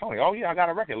 Here's Antonio. Oh yeah, I got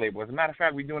a record label. As a matter of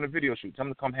fact, we're doing a video shoot. Tell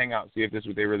them to come hang out and see if this is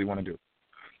what they really want to do.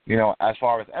 As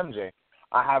far as MJ,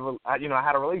 I had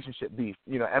a relationship beef.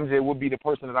 MJ would be the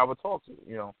person that I would talk to.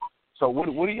 So what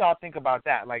do y'all think about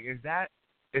that? Like, is that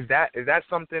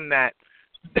something that's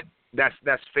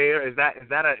fair? Is that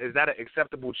an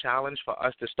acceptable challenge for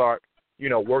us to start,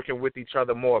 working with each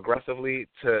other more aggressively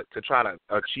to try to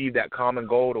achieve that common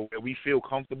goal to where we feel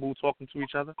comfortable talking to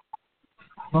each other?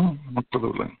 Oh,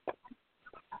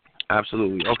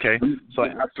 absolutely. Okay. So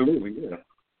absolutely, yeah.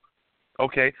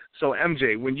 Okay, so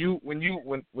MJ, when you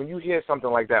hear something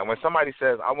like that, when somebody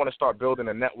says, I want to start building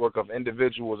a network of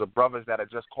individuals or brothers that are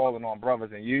just calling on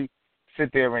brothers, and you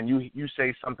sit there and you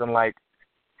say something like,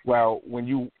 well, when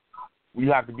you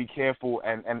have to be careful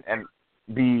and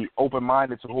be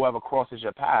open-minded to whoever crosses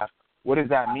your path, what does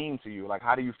that mean to you? Like,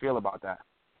 how do you feel about that?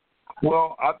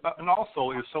 Well, and also,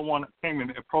 if someone came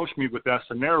and approached me with that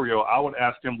scenario, I would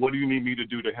ask them, what do you need me to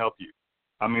do to help you?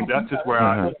 I mean, that's just where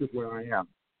I am.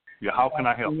 Yeah, how can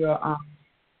I help? I'm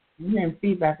hearing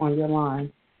feedback on your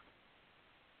line.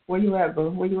 Where you at,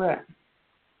 boo? Where you at?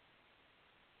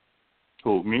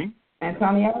 Who, me?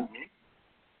 Antonio?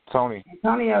 Tony.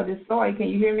 Antonio, this story, can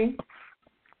you hear me?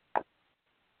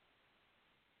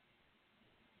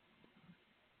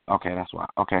 Okay, that's why.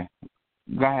 Okay.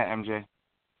 Go ahead, MJ.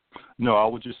 No, I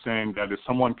was just saying that if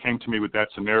someone came to me with that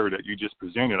scenario that you just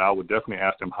presented, I would definitely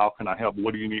ask them, how can I help?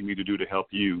 What do you need me to do to help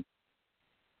you?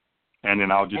 And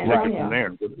then I'll just take it from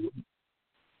there.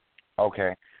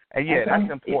 Okay. And yeah,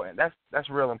 that's important. That's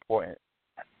real important.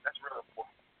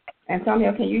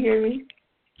 Antonio, can you hear me?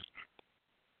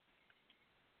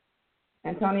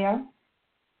 Antonio?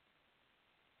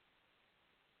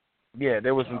 Yeah,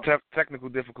 there was some technical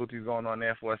difficulties going on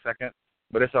there for a second,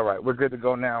 but it's all right. We're good to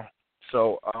go now.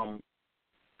 So,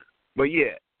 but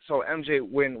yeah, so MJ,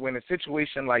 when a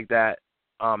situation like that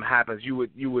happens, you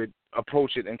would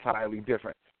approach it entirely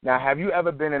different. Now, have you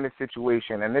ever been in a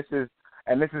situation, and this is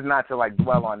not to like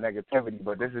dwell on negativity,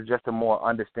 but this is just to more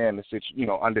understand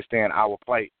understand our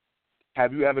plight.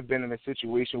 Have you ever been in a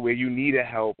situation where you needed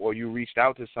help or you reached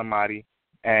out to somebody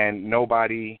and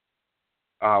nobody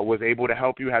was able to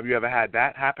help you? Have you ever had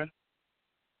that happen?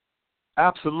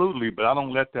 Absolutely, but I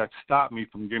don't let that stop me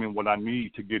from getting what I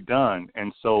need to get done.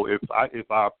 And so if I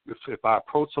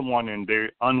approach someone and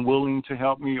they're unwilling to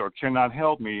help me or cannot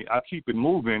help me, I keep it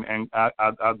moving and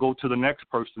I go to the next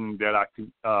person that I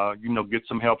can get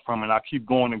some help from, and I keep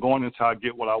going and going until I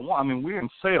get what I want. I mean, we're in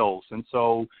sales, and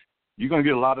so you're going to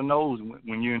get a lot of no's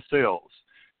when you're in sales.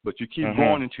 But you keep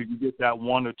going until you get that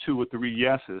one or two or three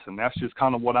yeses, and that's just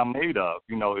kind of what I'm made of.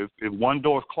 If one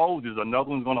door closes,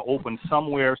 another one's going to open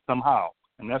somewhere, somehow,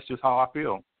 and that's just how I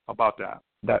feel about that.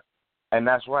 And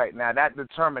that's right. Now, that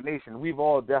determination, we've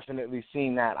all definitely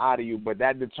seen that out of you, but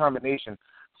that determination,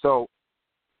 so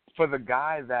for the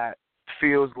guy that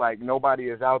feels like nobody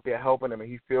is out there helping him and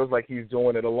he feels like he's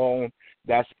doing it alone,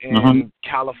 that's in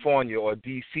California or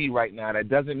D.C. right now, that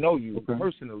doesn't know you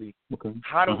personally,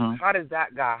 how does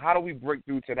that guy, how do we break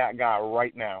through to that guy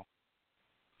right now?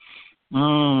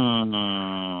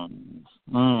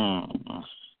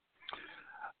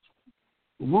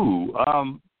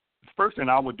 First thing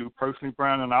I would do personally,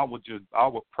 Brandon, I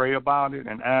would pray about it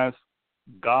and ask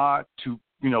God to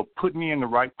put me in the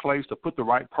right place, to put the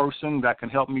right person that can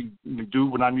help me do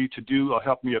what I need to do or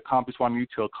help me accomplish what I need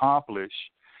to accomplish,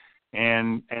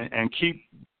 and keep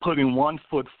putting one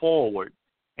foot forward.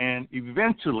 And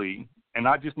eventually, and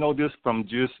I just know this from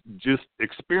just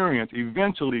experience,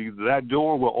 eventually that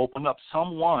door will open up.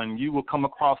 You will come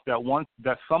across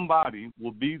that somebody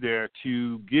will be there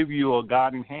to give you a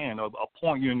guiding hand or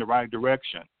point you in the right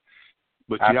direction.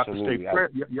 But you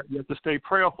have to stay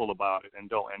prayerful about it and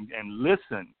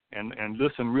listen and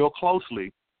listen real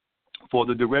closly for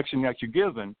the direction that you're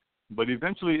given. But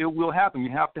eventually it will happen.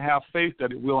 You have to have faith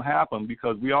that it will happen,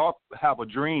 because we all have a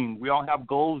dream. We all have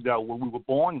goals that we were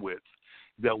born with,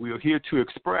 that we are here to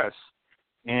express.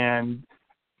 And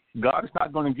God is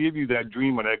not going to give you that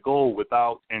dream or that goal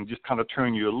and just kind of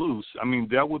turn you loose. I mean,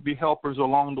 there would be helpers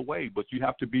along the way, but you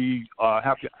have to be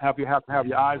have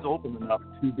your eyes open enough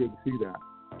to be able to see that.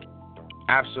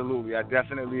 Absolutely, I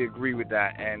definitely agree with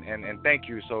that, and thank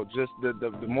you. So just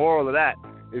the moral of that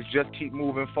is just keep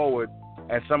moving forward,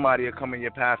 and somebody will come in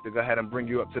your path to go ahead and bring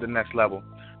you up to the next level.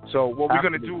 So what we're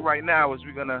going to do right now is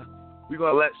we're gonna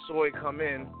let Soy come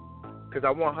in, because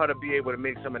I want her to be able to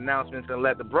make some announcements and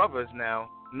let the brothers now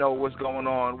know what's going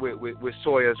on with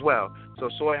Soy as well. So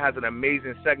Soy has an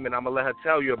amazing segment I'm going to let her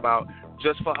tell you about,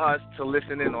 just for us to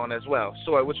listen in on as well.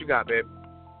 Soy, what you got, babe?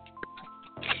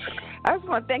 I just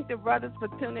want to thank the brothers for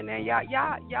tuning in.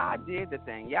 Y'all did the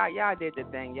thing. Y'all did the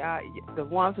thing. Y'all, the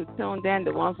ones who tuned in,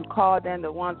 the ones who called in,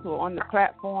 the ones who are on the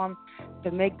platform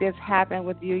to make this happen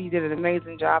with you. You did an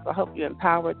amazing job. I hope you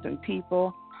empowered some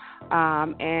people.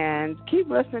 And keep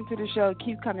listening to the show.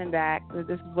 Keep coming back.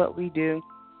 This is what we do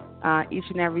each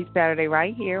and every Saturday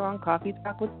right here on Coffee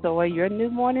Talk with Soy, your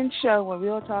new morning show where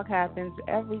real talk happens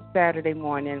every Saturday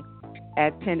morning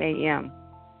at 10 a.m.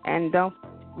 And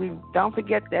don't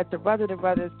forget that the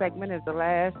Brother-to-Brother segment is the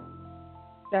last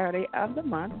Saturday of the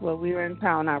month where we are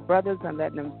empowering our brothers and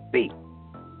letting them speak.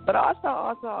 But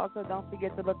also don't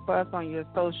forget to look for us on your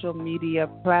social media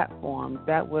platforms.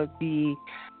 That would be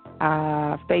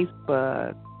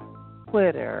Facebook,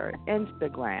 Twitter,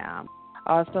 Instagram.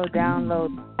 Also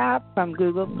download the app from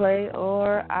Google Play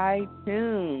or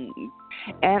iTunes.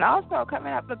 And also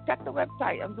coming up, check the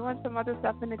website. I'm doing some other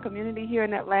stuff in the community here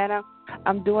in Atlanta.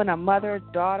 I'm doing a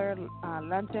mother-daughter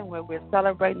luncheon where we're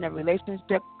celebrating the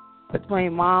relationship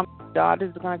between mom and daughter.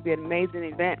 It's going to be an amazing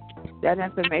event. That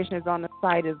information is on the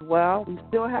site as well. We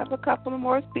still have a couple of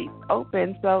more seats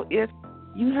open. So if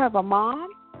you have a mom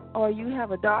or you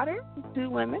have a daughter, 2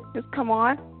 women, just come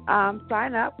on,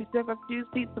 sign up. We still have a few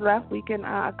seats left. We can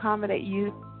accommodate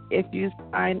you if you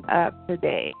sign up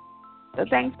today. So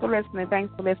thanks for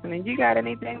listening. You got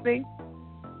anything, B?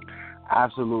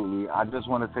 Absolutely. I just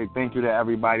want to say thank you to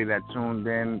everybody that tuned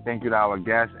in. Thank you to our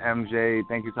guest, MJ.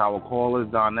 Thank you to our callers,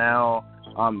 Donnell.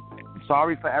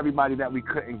 Sorry for everybody that we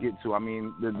couldn't get to. I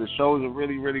mean, the shows are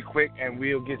really, really quick, and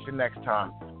we'll get you next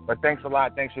time. But thanks a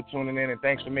lot. Thanks for tuning in, and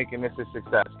thanks for making this a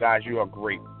success. Guys, you are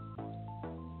great.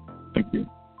 Thank you.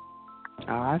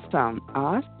 Awesome.